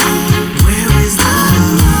love? Where is the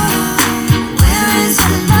love? Where is the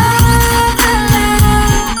love? The love?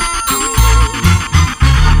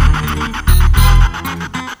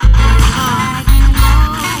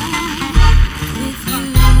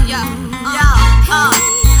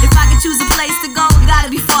 If I could choose a place to go, gotta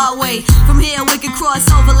be far away. From here we could cross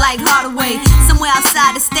over like Hardaway. Somewhere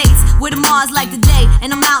outside the States, where the Mars like the day,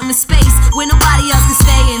 and I'm out in the space where nobody else can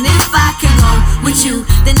stay. And if I can go with you,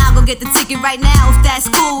 then I'll go get the ticket right now, if that's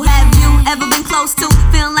cool. Have you ever been close to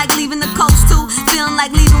feeling like leaving the coast too? Feeling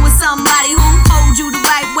like leaving with somebody who hold you the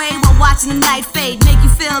right way while watching the night fade, make you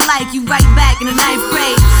feel like you right back in the 9th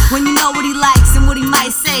grade, when you know what he likes and what he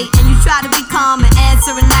might say, and you try to be calm and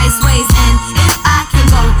answer in nice ways. And if I can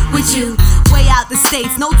go with you, way out the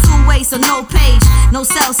States, no two-way, so no page, no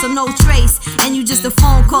cell, so no trace, and you just a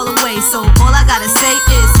phone call away. So all I gotta say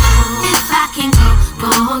is, if I can go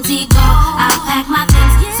home, go. I'll pack my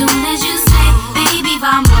things soon as you say, baby,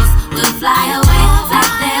 vamos, we'll fly away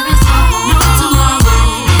like there is no tomorrow.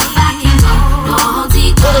 If I can go home,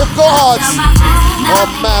 go. Oh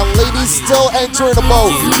man, ladies still entering the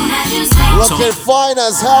boat. Looking fine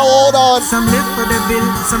as hell. Hold on. Some live for the bill,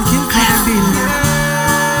 some kill for the bill.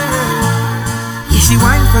 She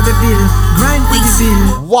whine for the bill, grind for the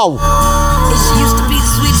bill. Wow. She used to be the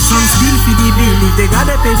sweetest. Some steal for the bill if they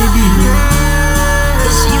gotta pay the bill.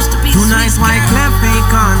 She used to be Two nice white clamp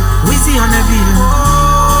bacon, Wizzy on the bill.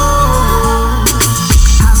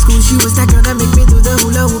 High school she was that girl that make me do the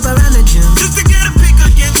hula hoop around the gym. Just to get a pick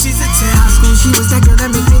again, she's a 10. High school she was that girl that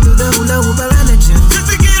make me do the hula hoop around the gym. Just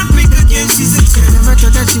to get a pick again, she's a 10. Never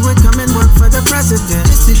thought that she would come and work for the president.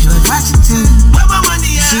 Just to George Washington. Where my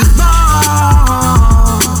money at? She's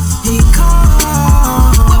ball. He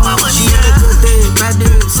called. Where my money she had a good day, bad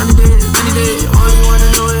day, sunny day, rainy day. All you wanna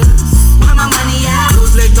know is where my money at?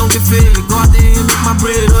 Those legs don't get fit. Go out there and make my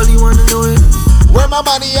bread. All you wanna know is where my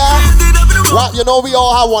money at? Right, you know we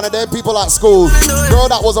all have one of them people at school. Girl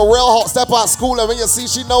that was a real hot step at school, and when you see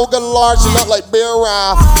she no good Lord, she look like Bear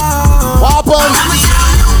Rap. What happened?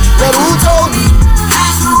 Good Ruto?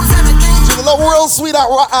 She look real sweet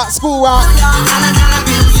at school, right?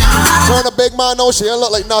 Turn a big man, no, she don't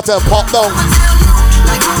look like nothing. Pop down.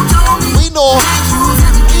 We know.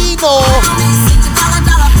 We know.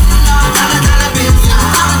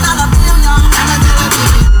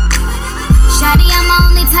 Shawty, I'ma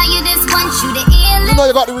only tell you this once, you the illest. You know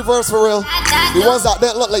you got the reverse for real. The ones that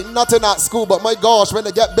didn't look like nothing at school, but my gosh, when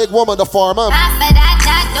they get big woman to farm up.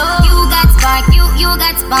 You got spark, you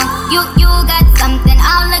got spunk, you got something.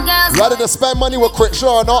 All the girls rather than spend money with Crit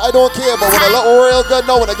Shaw, no, I don't care. But when they look real good,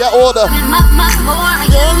 no, when they get older. Your love,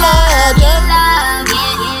 your love, your love,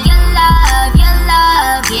 your love,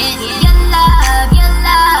 your love, your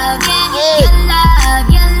love, your love,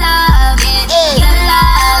 your love, your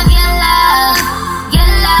love, your love, your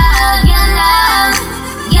love, your love,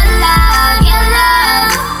 your love, your love.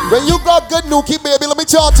 When you got good nookie, baby, let me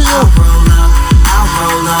talk to you.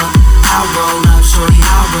 I'll roll up, shorty,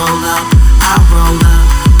 I'll roll up.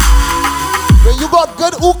 When you got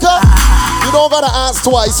good hookah, you don't gotta ask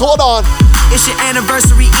twice. Hold on. It's your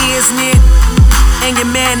anniversary, isn't it? And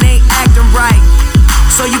your man ain't acting right.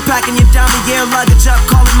 So you packing your dummy gear luggage up,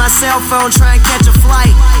 calling my cell phone, trying to catch a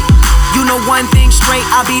flight. You know one thing straight,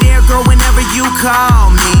 I'll be there, girl, whenever you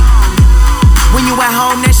call me. When you at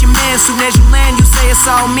home, that's your man. Soon as you land, you say it's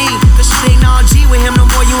all me. Cause shit ain't all G with him no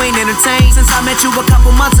more, you ain't entertained. Since I met you a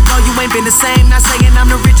couple months ago, you ain't been the same. Not saying I'm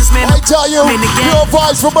the richest man. I tell you, pure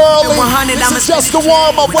vibes from early. This is just the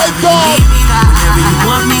warm up. Wake up. Whenever you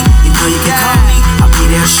want me, you know you can call me. I'll be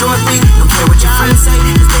there shortly. Don't care what your friends say,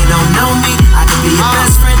 cause they don't know me. I can be your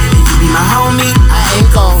best friend, and you be my homie. I ain't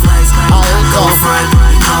gon' flex, I ain't gon' front.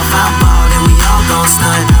 You know if I ball, then we all gon'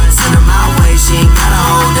 stunt. Send her my way, she ain't gotta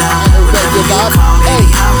hold up. Whenever you call, baby,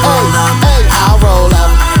 I'll roll up. I'll roll up,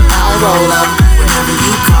 I'll roll up. Whenever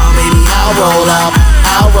you call, baby, I'll roll up,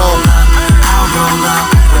 I'll roll up. I'll roll up.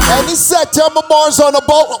 Any September bars on the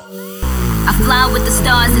boat. I fly with the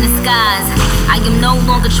stars in the skies. I am no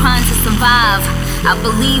longer trying to survive. I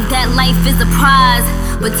believe that life is a prize,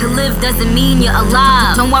 but to live doesn't mean you're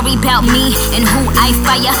alive. Don't worry about me and who I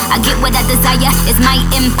fire. I get what I desire, it's my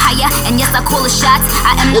empire. And yes, I call the shots,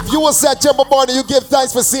 I am. If you a September born, you give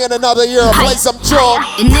thanks for seeing another year. Play some drum.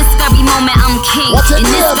 In this very moment, I'm king. In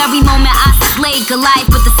this very moment, I slay Goliath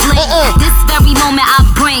with the sling. This very moment, I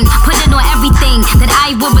bring. Put it on everything that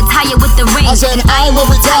I will retire with the ring. I said I will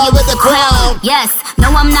retire with the crown. Yes,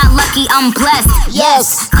 no, I'm not lucky, I'm blessed.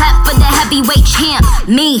 Yes. Clap for the heavyweight champ,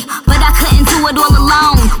 me. But I couldn't do it all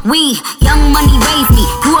alone. We, Young Money raised me.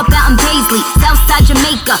 Grew up out in Paisley, Southside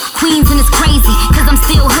Jamaica, Queens, and it's crazy. Cause I'm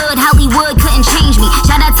still hood, Hollywood couldn't change me.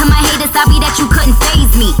 Shout out to my haters, sorry that you couldn't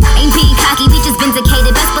faze me. Ain't being cocky, we just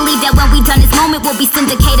vindicated. Best believe that when we done this moment, we'll be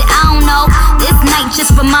syndicated. I don't know, this night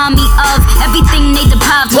just remind me of everything they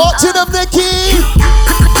deprived me of. Talk to them, Nikki.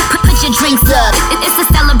 Put your drinks up. It's a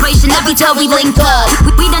celebration every time we link up.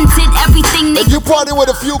 We done did everything they. If you party with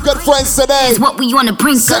a few good friends today, is what we wanna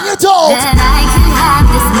bring up. Sing it out. That I can have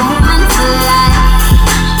this moment for life.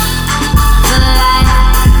 For life.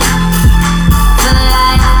 For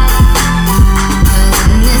life. 'Cause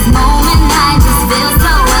in this moment I just feel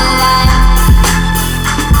so alive.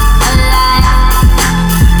 Alive.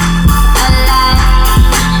 Alive.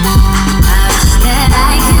 That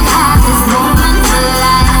I can have this moment for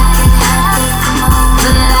life.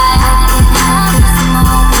 For life.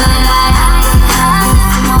 For life.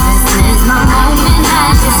 This is my moment,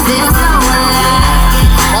 I just feel so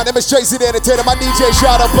alive. My name is Tracy the Entertainer, my DJ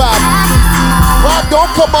Shadow Bob. Rob,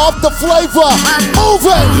 don't come off the flavor. Move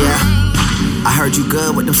it! Yeah, I heard you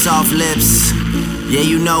good with them soft lips. Yeah,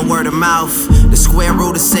 you know word of mouth. The square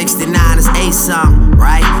root of 69 is 8-something,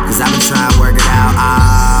 right? Cause I've been trying to work it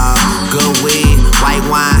out. Good weed, white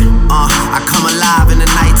wine. I come alive in the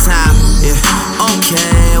nighttime. Yeah,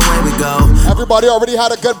 okay, away we go. Everybody already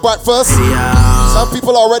had a good breakfast. Some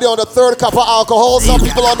people already on the 3rd cup of alcohol, some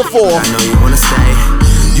people on the 4th. I know you wanna stay.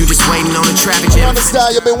 You just waiting on the traffic jam. I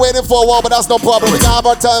understand you've been waiting for a while, but that's no problem. We can have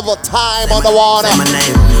our time on the water. Say my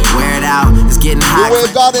name, wear it out. It's getting hot. You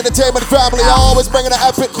with God Entertainment family, always bringing an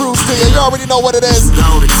epic cruise to you. You already know what it is.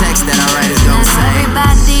 Go, the text that I write is gonna say.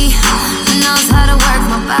 Everybody knows how to work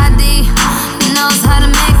my body, knows how to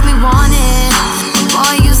make me want it.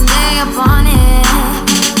 Boy, you stay up on it.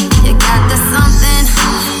 You got the something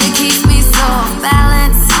that keeps me so off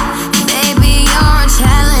balance. Baby, you're a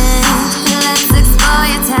challenge. Let's explore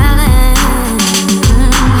your talent.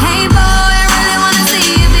 Hey boy, I really wanna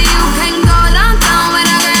see if you can go downtown with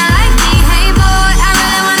a girl like me. Hey boy, I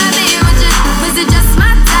really wanna be with you. Was it just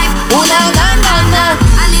my type? Ooh, na, na, na, na.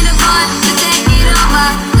 I need a boy to take it over.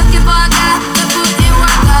 Looking for a guy to put in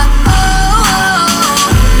work up.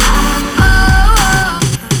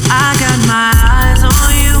 I got my eyes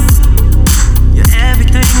on you. You're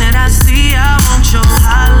everything that I see. I want your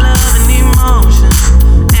high love and emotion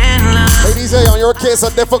and love. Ladies, hey, on your case, a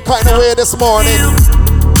different kind of way this morning.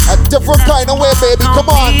 A different kind of way, baby. Come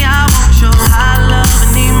on. I want your high love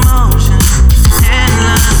and emotion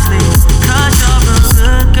endlessly. 'Cause you're a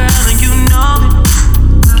good girl and you know it.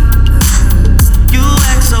 You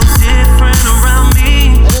act so different around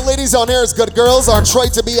me. Any ladies on here is good girls, or try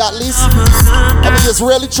to be at least. I mean, just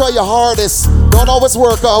really try your hardest. Don't always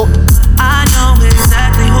work out. I know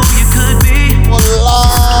exactly who you could be.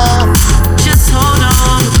 Voila. Just hold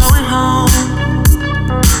on, we're going home.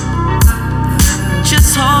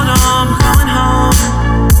 Just hold on, we're going home.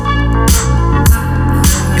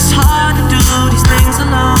 It's hard to do these things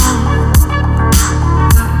alone.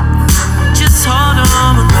 Just hold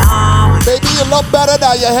on, we're going. Baby, you look better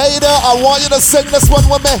than your hater. I want you to sing this one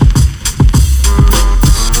with me.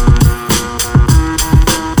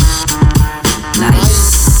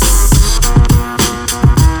 Nice.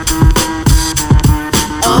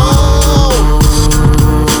 Oh.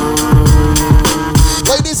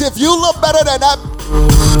 Ladies, if you look better than that,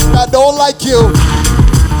 I don't like you.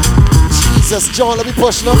 Jesus, John, let me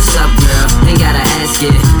push them. What's up, girl? Ain't gotta ask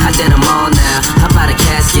it. I did them all now. How about the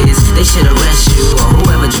caskets? They should arrest you or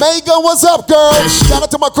whoever. Megan, what's up, girl? Shout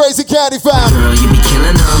out to my crazy candy fam. Girl, you be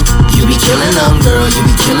killing them. You be killing them, girl. You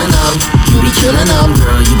be killing them. You be killing them,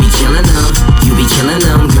 girl. You be killing them. You be killing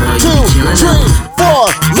them, girl. You be killing them. 2, 3,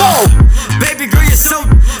 4, go. Baby girl, you're so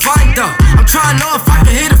fine though. I'm trying to know if I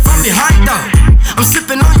can hit it from behind though. I'm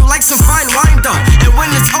sipping on you like some fine wine though. And when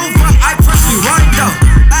it's over,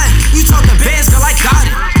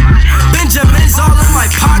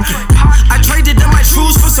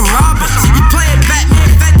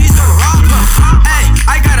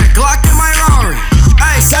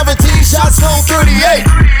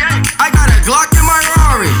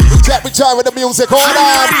 vibe with the music. Hold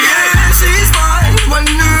on. Yeah, she's mine.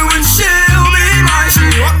 Wonder when she'll be mine. She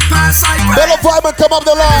walk past like Bella vibe and come up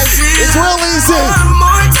the line. It's real easy. One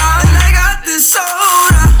more time, I got this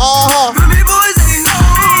soda. Ruby boys ain't no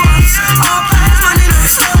us. All past money, no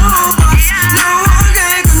slow us. No one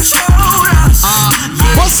can control us.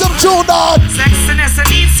 What's some tune on? Sexiness, I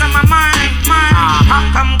need some of mine.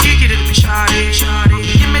 Come kick it at me, shawty.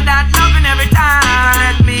 Give me that loving every time.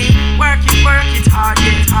 Let me work it hard,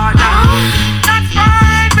 get harder. That's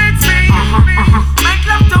fine with me. Make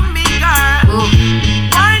love to me, girl.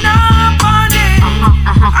 Why not, buddy?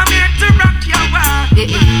 I'm here to rock your world.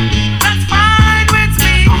 That's fine with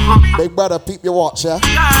me. Big brother, peep your watch, yeah?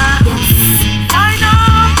 Why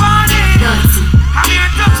not, buddy? I'm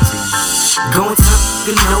here to. Going to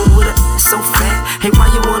you know what it's so fat. Hey, why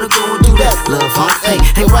you wanna go and do that? Love, huh?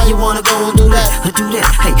 Hey, why you wanna go and do that? Do that.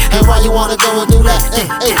 Hey, why you wanna go and do that? In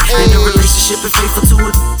a relationship and faithful to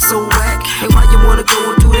it, so whack. Hey, why you wanna go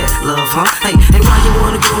and do that? Love, huh? Hey, why you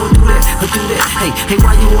wanna go and do that? Do that. Hey,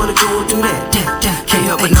 why you wanna go and do that? Can't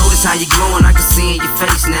help but notice how you glowing. I can see in your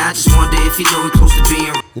face now. I just wonder if you know we're close to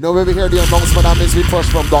being. You know, when we hear the announcement that means we push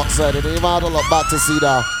from dockside, and even had to look back to see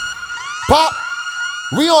that. Pop!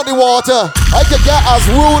 We on the water. I can get as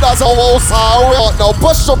rude as a whole sour. Now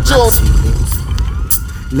push some tunes.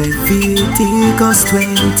 Leviticus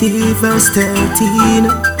 20 verse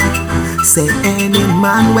 13. Say any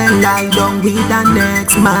man will lie down with the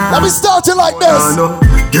next man. Let me start it like this.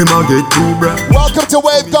 Welcome to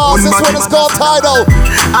Wave Girls. This one is called Tidal.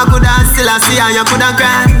 I could have still see and you could have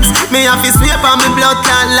grant. Me have to sweep on me blood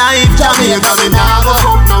clot life. Jamaica me now go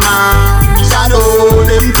fuck no man. Shadow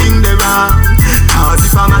them thing they wrong. Cause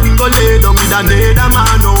if a man go lay down with another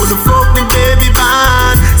man, how the fuck me baby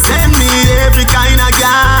band? Send me every kind of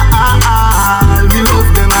girl. Me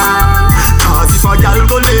love them all. Cause if a girl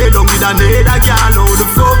go lay down with another girl, how the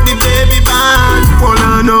fuck me baby band?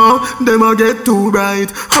 Wanna know, them a get too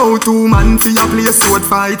bright. How two man fi a play sword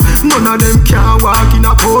fight? None of them can walk in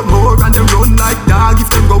a court more, and them run like dog if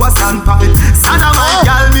them go a sandpipe. Sada my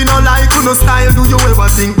girl, me no like no style. Do you ever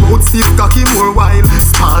think about stiff cocky more wild?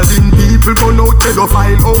 Starving people go out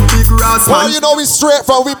pedophile. Oh big grass man. Well, you know we straight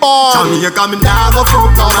from we born. Jamaica me nah go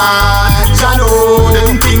fuck no man. Jalo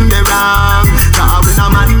them think they wrong. Cause when a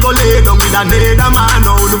man go lay down with another man,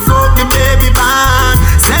 how the fuck me baby band?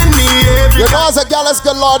 Send me every. You know as a gal is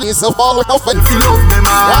good lord, he's a fall off it. If you love them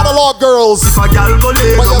all. Not a lot of girls. If a gal go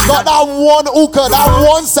lay but down you got that one hookah, that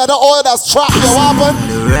one set of oil that's trapped. You happen?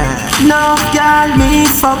 No girl me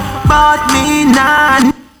fuck, but me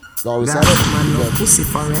nah. No, we said it. Man, no pussy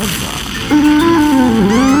forever.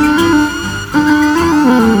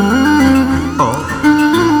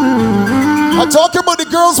 I'm talking about the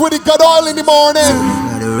girls with the good oil in the morning.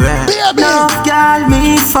 Baby. No girl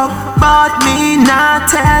me fuck, but me not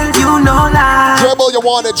tell you no lie. Dribble you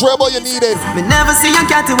want it, dribble you need it. Me never see a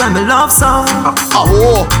cat when me love so.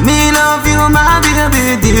 Me love you my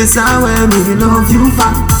baby, this is where me love you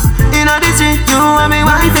for. In the street you and me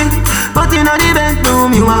wifey, but in the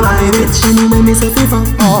bedroom you are my bitch. Anyway me say FIFA,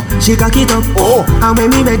 she cock it up. And when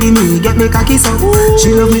me ready me get me cocky so.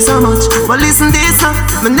 She love me so much, but listen this now.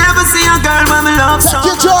 Me never see a girl when me love so.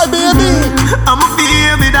 Take your joy baby. I'm a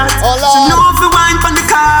baby that. She know if you wine from the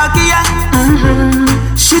cocky, yeah.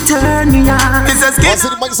 She turn me on. It's a skip.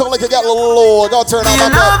 It might sound like you got a little low. I gotta turn on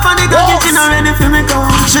that. Love on the cocky, she not ready for me go.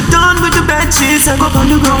 She done with the bed, she said go on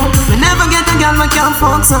the ground. Me never get a girl, me can't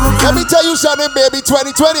fuck so. Let me tell you something, baby.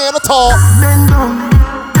 2020 ain't a talk. Bend down.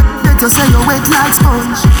 Let you say you wet like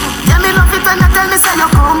sponge. Yeah, me love it when you tell me say you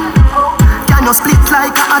come. Can you split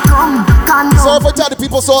like a atom? So if I tell the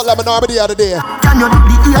people so let me know the other day. Can you do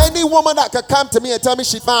the ear? Any woman that could come to me and tell me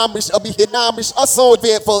she found me, she'll be hidden, or so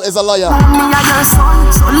faithful is a liar. Me and your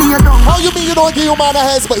son, so lay down. How you mean you don't give your man a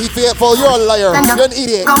heads but he faithful? You're a liar. You're an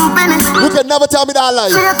idiot. You can never tell me that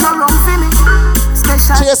lie.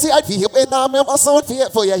 JC, I feel him and I'm so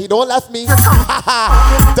faithful. Yeah, he don't left me.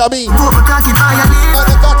 Dummy. You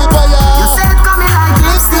said coming like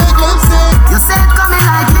lipstick. You said coming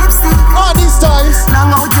like lipstick. All these times.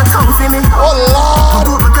 Long out your tongue for me. Oh Lord.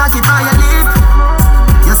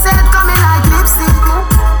 You said coming like lipstick.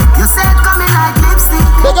 You said coming like lipstick.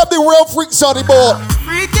 Pick up the real freaks on the board.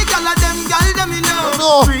 Freaky girl of them, girl them you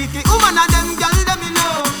know. Freaky woman of them, girl them you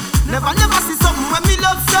know. Never see something when me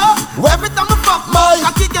love so. Every time I fuck my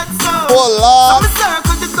cocky get so. Oh Lord. So me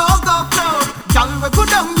circle the dog go flow. Girl we go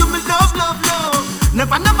down, you me love.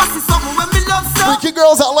 Never see something when me love so. Freaky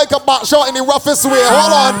girls that like a back shot in the roughest way.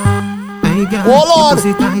 Hold on. Hey girl, hold on.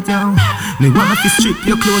 Keep right down. Me want to strip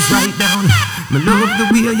your clothes right down. Me love the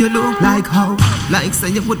way you look. Like how? Like say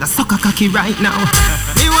you woulda suck a cocky right now.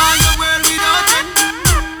 Me want your world without end.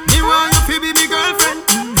 Me want you fi be me girlfriend.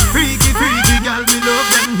 Freaky, freaky girl, me love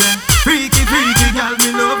them, yeah. Freaky, freaky girl,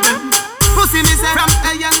 me love them. Pussy me say from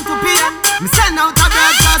AM to PM. Me send out a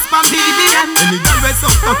broadcast from BBM. Any girl we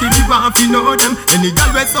suck cocky, me want fi know them. Any girl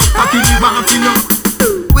we suck cocky, me want fi know.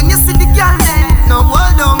 When you see the girl then, no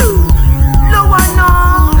hold on. Lower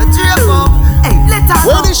no, no drape up. Hey, let her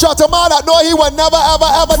When he shot a man that know he would never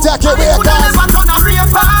ever take it away, cause turn a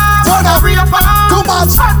raper. Too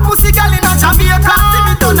much. Hot pussy girl in a Jamaica. See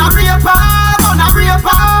me turn a raper.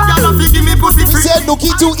 Y'all don't give me pussy free. He said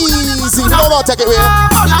Nookie too easy. No more take it away.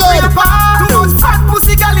 Good. Too much fat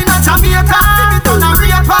pussy girl in a Jamaica. See me turn a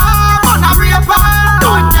raper.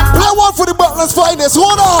 Play one for the Brooklyn's finest.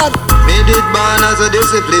 Hold on. Made it born as a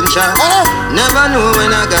discipline child. Never know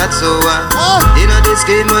when I got so wild. In a this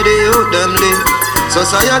game where they out them live.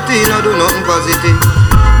 Society no do nothing positive.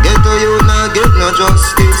 Get to you now get no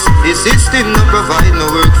justice. The system no provide no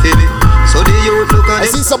work for me. So the youth look at I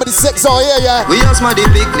see somebody sex on here, yeah. We ask my the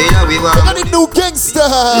big player we want. Look at the new gangster.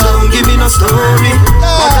 Don't give me no story.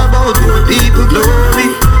 What about poor people glory?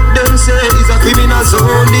 Them say it's a criminal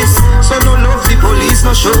zone this. So no love the police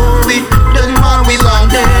no show we. Then man we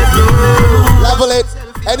want dead no. Level it.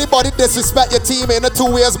 Anybody disrespect your team in a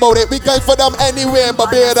 2 ways about it. We going for them anywhere in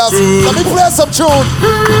Barbados. Let me play some tune.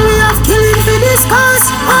 We have killing for this cause.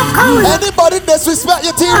 Anybody disrespect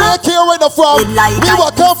your team, we don't care where they're from. We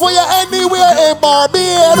will come for you anywhere in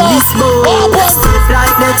Barbados. Step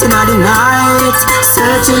like that in the night,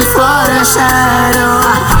 searching for a shadow.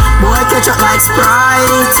 Boy catch up like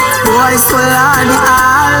Sprite. Boys full on the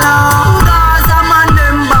hollow. Gaza man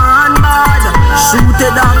them born bad. Shoot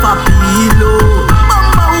it off a pillow.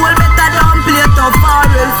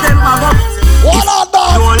 What on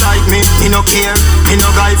that? Don't like me, he no care. He no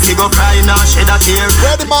guy figure cry, nah shed a tear.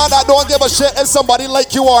 Where the man that don't give a shit if somebody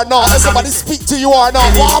like you or not, if somebody speak to you or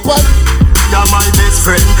not, what happened? You're my best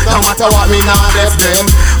friend. No matter what me nah left them.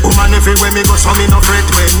 Woman everywhere me go so me no fret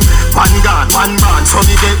when. One gun, one band, so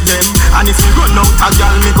me get them. And if you run out a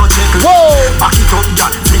girl me go check. Back it up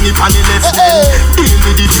girl, fling it on the left end. Deal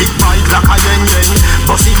with the big bite like a yen yen.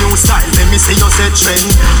 Bossy new style, let me see you set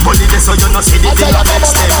trend. Bully this so you no see the thing of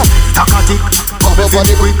extend. Takatik, bubble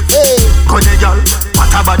body quick. Call the girl,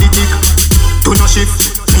 what a body tick. Do no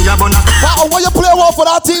shift. Wow, when you play one for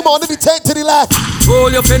that team on the tank to the left. Fool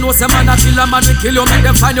you fin was a man a kill a man we kill you. Make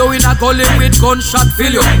them find you in a gully with gunshot fill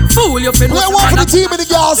you. Fool you fin was a man a play one for the team in the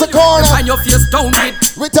girls a corner. Find your face down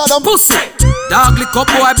with them pussy. Dog lick up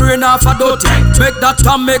boy brain off a dirty. Make that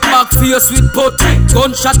time make back face with putty.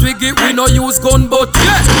 Gunshot we give we no use gun but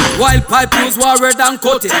yeah. Wild pipe use war red and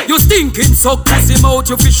cut it. You stinking suck pussy mouth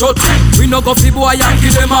you fi shut. We no go fi boy and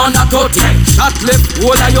kill them on a 30. Shot left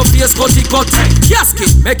whole of your face cutty cut.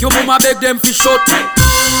 Casket make your mama beg them fi shut.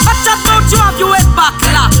 I chat about you have your head back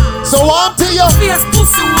lock. So I'm to you face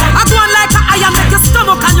pussy. I go on like a iron make your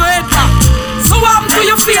stomach and your head back. So I'm to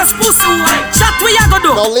your face pussy. Chat we a go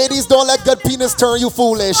do. Now ladies don't let good penis turn you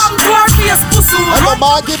foolish. I'm to our face pussy. And no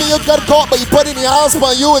man giving you good cock but he put in your house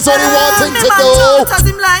for you is only one thing to do. As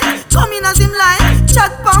him like, come in as him like.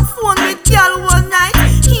 Chat on phone with girl all night.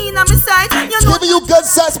 He in on my side. You know giving you good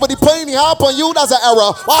sex but he putting the hand on you, that's an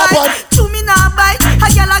error. What happened? To me now bite. A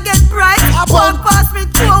girl I get bright. Walk past me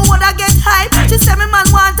too, would I get hype. She say me man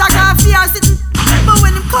want a coffee or sitting. But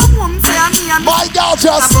when him come home, say I'm me and my girl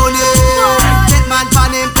just get man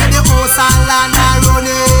pan him, pay the house and land and run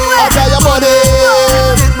it. I tell you money.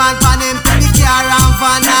 Get man pan him, pay the car and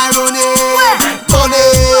van and run it. Money.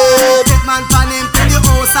 Get man pan him, pay the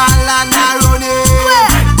house and land and run it.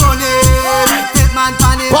 Money. Get man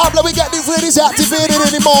pan him. Problem we get these ladies activated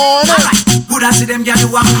in the morning. Coulda see them gyal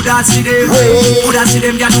do a coulda see them. Coulda see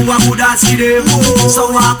them gyal do a coulda see them.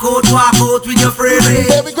 So walk out with your friend.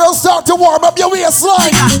 Baby girl, start to warm up your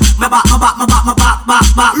waistline. My back. And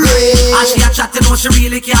she a chat, you know she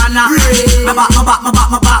really can't. My back.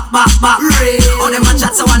 Oh, them a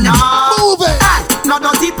chat so one. Move it. No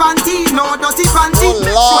dirty panty, no dirty panty.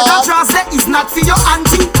 Make sure that dress that is not for your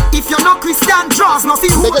auntie. If you're not Christian, draws not for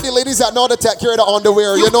you. Look at the ladies that know to take care of the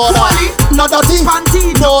underwear. You know that. No dirty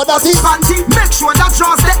panty, no dirty panty. Make sure that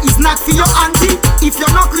draws that is not for your auntie. If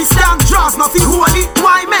you're not Christian, draws not for holy.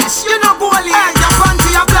 Why mesh? You know bully. Hey, your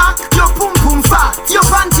panty are black, your pum pum fat, your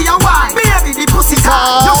panty are white. Baby, the pussy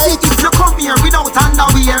tight. You see if you come here without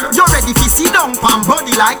underwear, you're ready to sit down, pan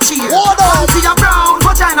body like cheer. Panty are brown,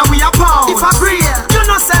 vagina we are pound. If I pray, you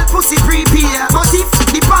no sell pussy prepare. But if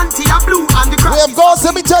the panty are blue and the crap. We have gone,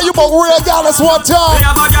 let me tell you about real gallus one time. We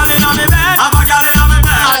have a gal in my bed, have a gal in my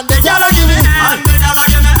bed. And the gal give me. And the gal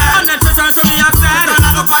give me. And then she turn to me and said,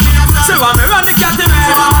 she want me run the cat in me.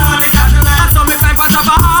 And so me say pass a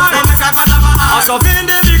bar. And so in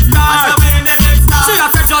the dick star. She a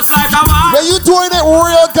say just like a man.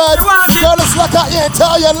 real good. Girl, it's like I ain't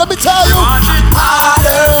tell you. Let me tell you.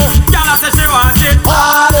 Harder. Girl, say she want it.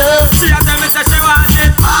 Harder. She a tell me say she want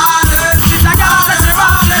it. Harder. This a girl say she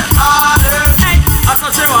want it. Harder. Hey, I saw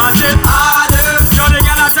she want it. Harder. Show the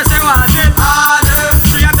girl say she want it. Harder.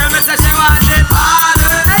 She a tell me say she want it.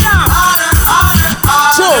 Harder. Hey, harder, harder,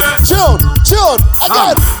 Tune.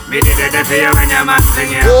 Again. Me did it for you when your man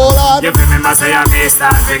sing it. Hold on. You remember say I me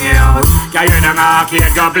start sing it out. Cause you know my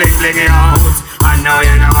arcade go bling it out. I know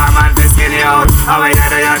you know a man fi skinny out. How we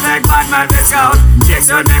do you take bad man fi scout?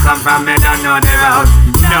 Chicks would me come from me don't know the route.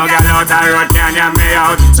 No girl out the road can you me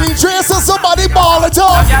out. Team Tracer, somebody ball it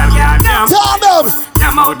up. Tell them.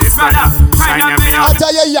 Yam out this brother. Try me I out.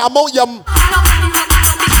 tell you, yam out yam.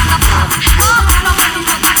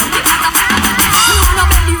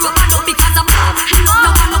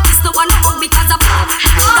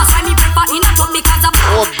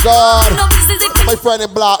 Oh God, my friend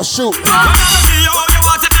in black, shoot.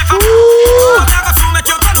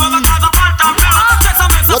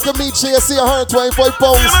 Look at me, JC, 125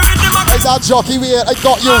 pounds. Is that jockey weight? I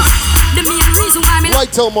got you.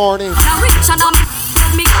 Right till morning.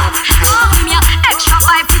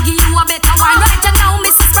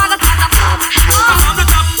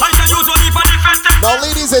 Now,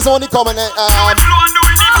 ladies, there's only common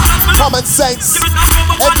sense.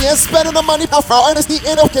 If you ain't spending the money for honesty,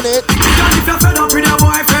 ain't looking it. If you're fed up with your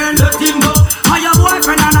boyfriend, let him go. Or your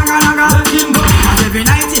boyfriend, let him go. And every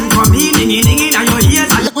night him come in on your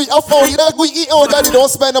ears. Daddy don't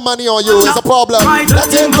spend the money on you. It's a problem.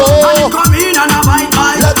 Let him go. Come in and a bite.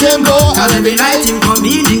 Let him go. And every night him come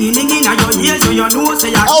in on your ears. So you know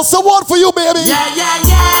say I also one for you, baby. Yeah.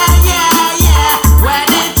 When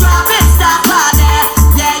it drop, it stop out there.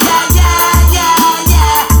 Yeah.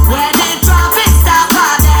 When it drop, it stop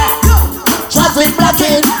out there. Traffic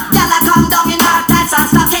blocking. Y'all come down in our tights and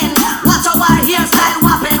stocking. Watch our hairstyle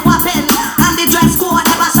whopping. And the dress code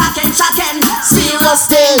ever shocking. Serious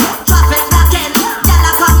thing. Traffic blocking.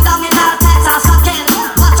 Y'all come down in our tights and stocking.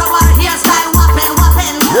 Watch our hairstyle whopping.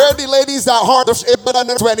 Where the ladies that hard of shit better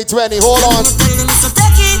than 2020? Hold on.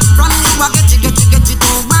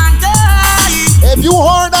 If you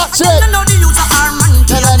heard that chick,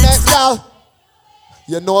 tell her next gal,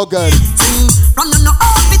 you're no good.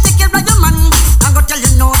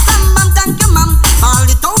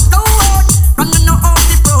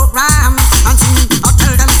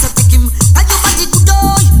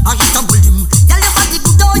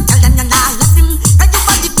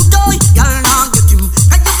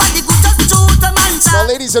 Now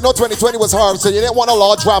ladies, you know 2020 was hard, so you didn't want a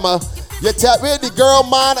lot of drama. You take away the girl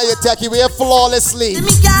man and you take away flawlessly.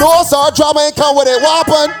 No sir, drama ain't come with it. What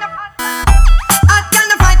happened?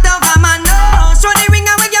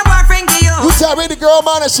 You take away the girl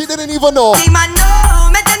man and she didn't even know.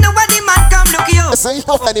 Say you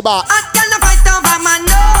have any back.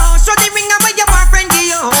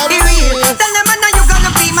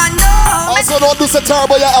 Also don't do so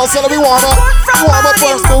terrible, yeah, else let me warm up. Warm up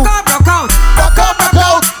first too. Rock out.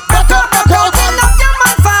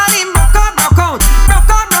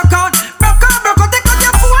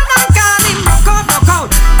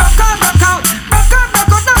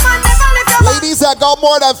 Ladies, I got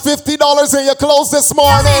more than $50 in your clothes this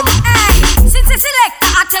morning. Hey, since it's selector,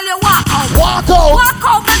 I tell you walk out. Walk out. Walk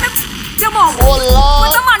out, let me your mouth. Oh Lord.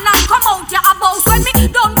 When the man not come out, you're a boss. When me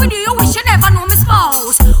done with you, you wish you never know me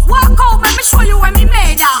spouse. Walk out, let me show you when me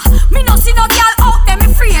made her. Me no see no girl out there,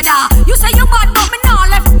 me afraid her. You say you bad, but me not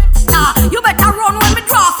left. You better run when me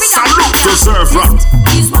drop it. Salute to Surf Rock.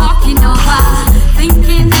 He's walking over,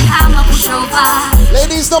 thinking that I'm a pushover.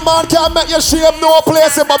 Ladies, the man can't make you shape no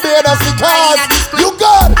place in Barbados because you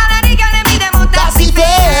good. That's the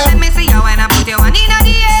fair. Let me see you when I put you one in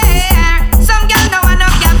the air. Some girl no one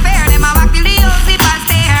up can fair. Them a walk till the house if I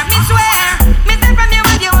stare. Me swear, me say from you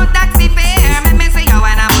what you want taxi fare. Let me see you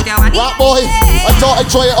when I put you one in the air. Boy, I thought I'd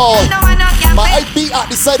try it all. But I beat at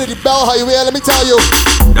the side of the Bell Highway, let me tell you.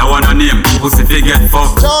 That one a name, pussy fi get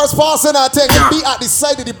fucked. Charles Parson, I think, I beat at the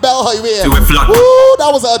side of the Bell Highway. Do it flat. Woo,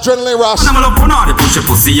 that was an adrenaline rush. I'm up on all the push your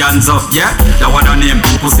pussy hands up, yeah. That one a name,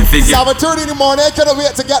 pussy fi get. 7:30 in the morning, I couldn't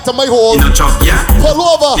wait to get to my hole. In a chop, yeah. Pull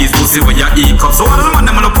over. These pussy with your E-cup. So all of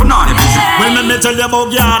them up on all the push. When me tell you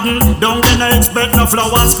about garden, don't get no expect no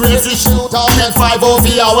flowers, crazy shoot out and 5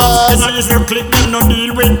 over hours. And I use your clip, them no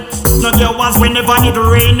deal with. No there was whenever it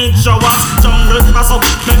rain, it showers. Jungle, pass up,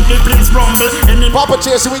 make the place rumble. Papa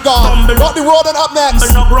Chase, we gone. Got the road and up next.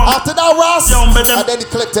 After that, Ross, and then the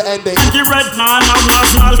click to ending. The red man of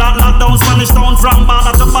national that lock down Spanish town from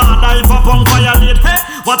border to border. If a punk violate, hey,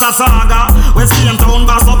 what a saga. West Indian town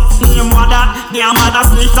goes up, name what that. They are mad as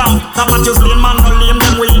sneak town. The matches lane man, no lame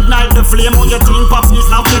them weed. ignite the flame. How you think pop is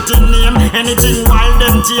now getting name? Anything wild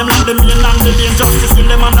them tame like the main and the lane. Justice in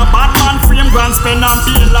them on the bad man frame. Grand spend and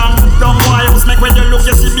pay land. Don't wiles make when you look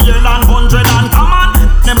you see bail and 100 and come on.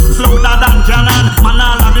 Them louder than cannon. Man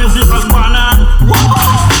all of the vehicles banner.